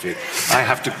philosophy. I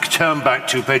have to turn back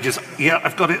 2 pages. Yeah,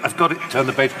 I've got it, turn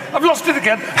the page. I've lost it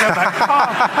again, go back.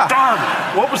 Oh,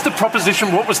 darn. What was the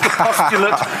proposition? What was the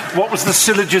postulate? What was the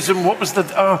syllogism? What was the,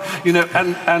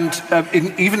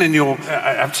 even in your,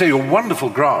 I have to say, your wonderful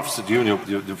graphs that you and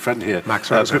your friend here Max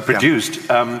Rosa, produced,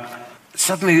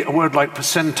 suddenly a word like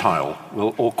percentile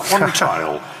or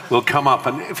quantile will come up,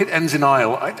 and if it ends in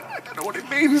 "ile," I don't know what it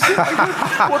means.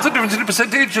 What's the difference in a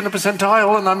percentage and a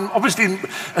percentile? And I'm obviously,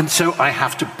 and so I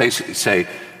have to basically say,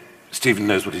 Stephen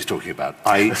knows what he's talking about.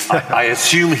 I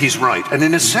assume he's right, and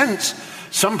in a sense,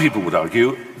 some people would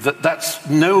argue that that's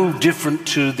no different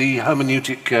to the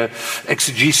hermeneutic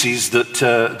exegesis that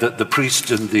the priest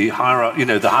and the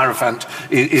hierophant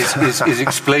is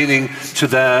explaining to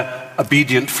their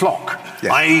obedient flock.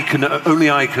 Yes.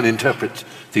 Only I can interpret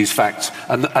these facts,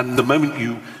 and the moment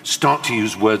you start to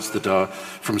use words that are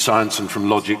from science and from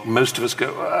logic, most of us go,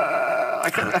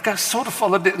 I sort of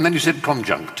followed it, and then you said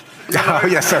conjunct. Oh,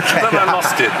 yes, okay. Then I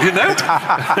lost it,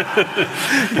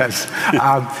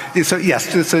 Yes. So yes,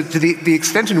 so to the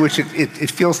extent in which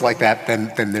it feels like that,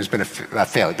 then there's been a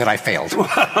failure, that I failed.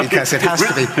 Because it has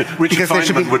to be... Richard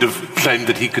Feynman would have claimed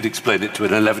that he could explain it to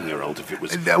an 11-year-old if it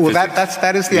was Well,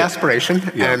 that is the aspiration,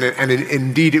 and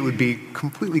indeed it would be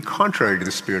completely contrary to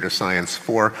the spirit of science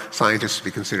for scientists to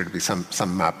be considered to be some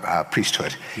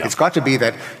priesthood. Yeah. It's got to be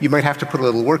that you might have to put a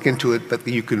little work into it, but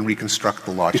you can reconstruct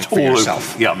the logic for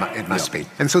yourself. It must be.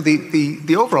 And so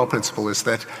the overall principle is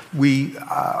that we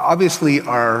obviously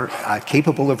are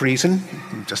capable of reason,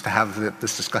 just to have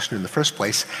this discussion in the first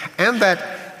place, and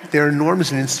that there are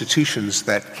norms and institutions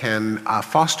that can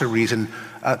foster reason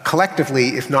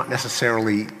collectively, if not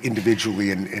necessarily individually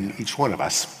in each one of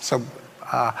us. So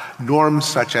norms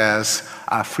such as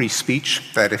free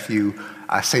speech, that if you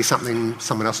say something,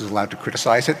 someone else is allowed to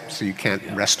criticize it, so you can't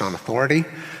rest on authority,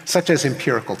 such as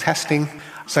empirical testing,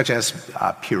 such as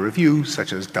peer review,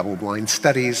 such as double-blind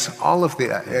studies, all of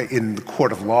the, in the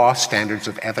court of law, standards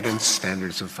of evidence,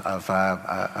 standards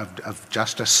of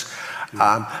justice,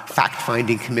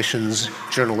 fact-finding commissions,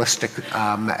 journalistic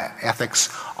ethics,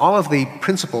 all of the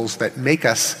principles that make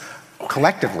us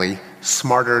collectively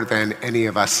smarter than any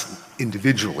of us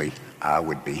individually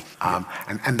would be.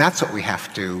 And that's what we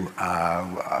have to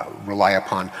rely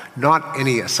upon, not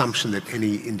any assumption that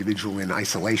any individual in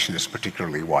isolation is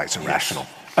particularly wise or rational.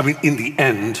 I mean, in the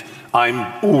end,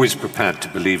 I'm always prepared to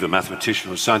believe a mathematician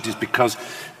or a scientist because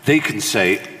they can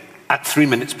say, at 3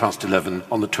 minutes past 11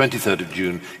 on the 23rd of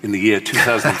June in the year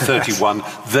 2031,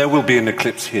 there will be an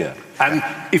eclipse here. And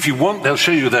if you want, they'll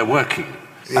show you they're working.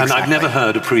 Exactly. And I've never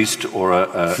heard a priest or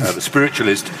a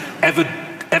spiritualist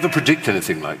ever predict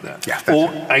anything like that. Yeah, or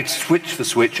I switch the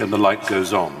switch and the light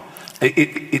goes on.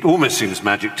 It almost seems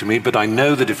magic to me, but I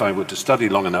know that if I were to study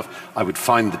long enough, I would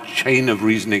find the chain of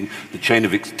reasoning, the chain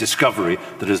of discovery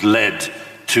that has led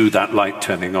to that light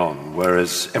turning on,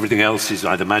 whereas everything else is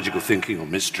either magical thinking or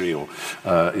mystery or,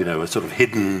 a sort of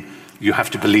hidden, you have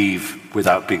to believe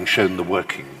without being shown the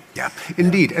working. Yeah,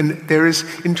 indeed. And there is,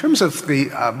 in terms of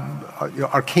the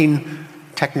arcane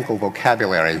technical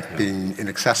vocabulary being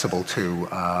inaccessible to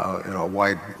a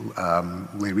wide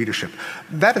lay readership,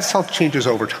 that itself changes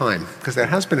over time, because there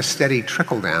has been a steady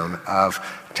trickle-down of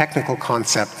technical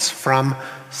concepts from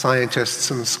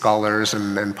scientists and scholars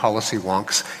and policy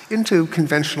wonks into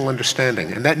conventional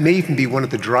understanding. And that may even be one of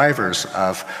the drivers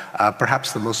of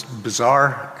perhaps the most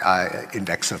bizarre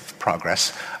index of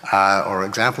progress or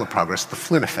example of progress, the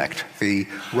Flynn effect, the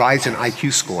rise in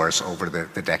IQ scores over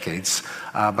the decades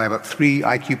by about 3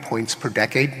 IQ points per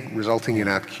decade, resulting in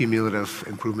a cumulative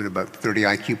improvement of about 30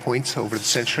 IQ points over the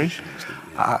century.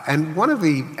 And one of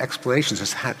the explanations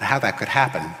is how that could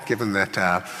happen, given that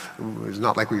it's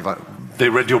not like we've... They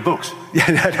read your books.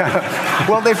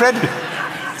 Well, they've read...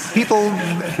 People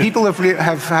have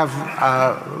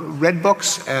read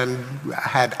books and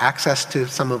had access to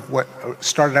some of what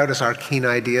started out as arcane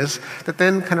ideas that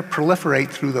then kind of proliferate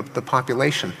through the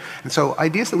population. And so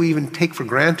ideas that we even take for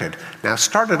granted now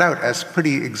started out as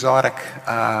pretty exotic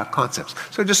concepts.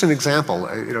 So just an example,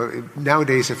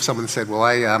 nowadays if someone said, well,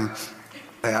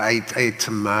 I ate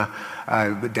some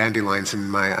dandelions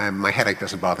and my headache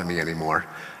doesn't bother me anymore.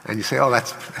 And you say, oh,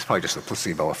 that's probably just a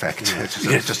placebo effect. Yeah.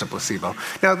 It's just a placebo.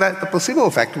 Now, the placebo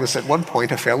effect was at one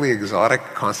point a fairly exotic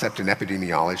concept in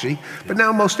epidemiology, but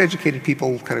now most educated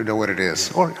people kind of know what it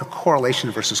is, or a correlation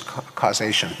versus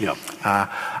causation.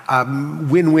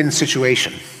 Win-win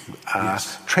situation,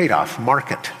 trade-off,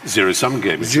 market. Zero-sum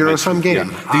game. Zero-sum game.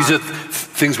 Yeah. These are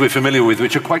things we're familiar with,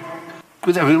 which are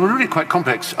really quite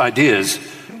complex ideas,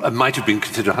 might have been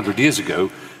considered 100 years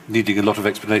ago, needing a lot of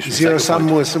explanation.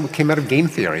 Zero-sum came out of game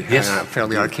theory, a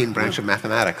fairly arcane branch of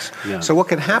mathematics. Yeah. So what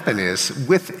can happen is,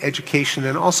 with education,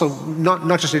 and also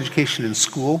not just education in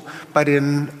school, but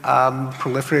in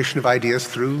proliferation of ideas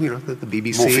through the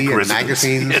BBC and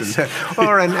magazines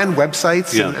and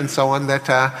websites and so on, that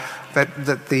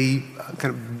the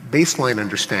kind of baseline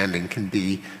understanding can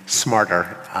be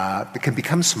smarter, it can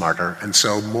become smarter, and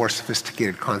so more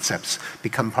sophisticated concepts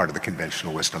become part of the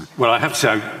conventional wisdom. Well, I have to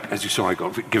say, as you saw, I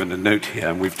got given a note here,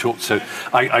 and we've talked, so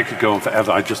I could go on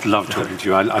forever. I just love talking to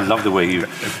you. I love the way you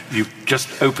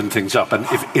just open things up, and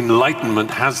if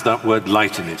enlightenment has that word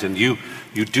light in it, and you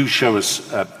do show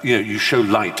us, you show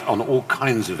light on all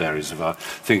kinds of areas of our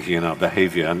thinking and our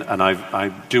behavior. And I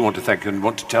do want to thank you and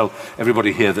want to tell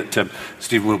everybody here that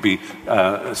Stephen will be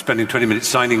spending 20 minutes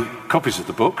signing copies of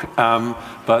the book.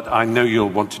 But I know you'll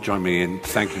want to join me in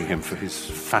thanking him for his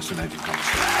fascinating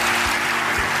conversation.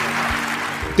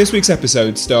 This week's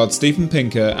episode starred Steven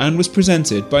Pinker and was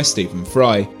presented by Stephen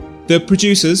Fry. The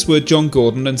producers were John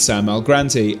Gordon and Sam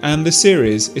Algranti, and the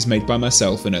series is made by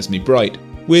myself and Esme Bright,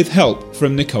 with help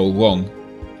from Nicole Wong.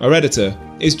 Our editor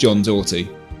is John Doughty.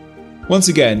 Once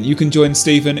again, you can join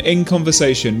Stephen in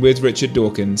conversation with Richard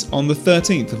Dawkins on the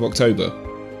 13th of October.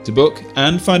 To book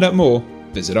and find out more,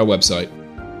 visit our website.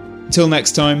 Until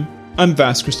next time, I'm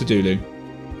Vas Christodoulou.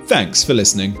 Thanks for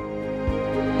listening.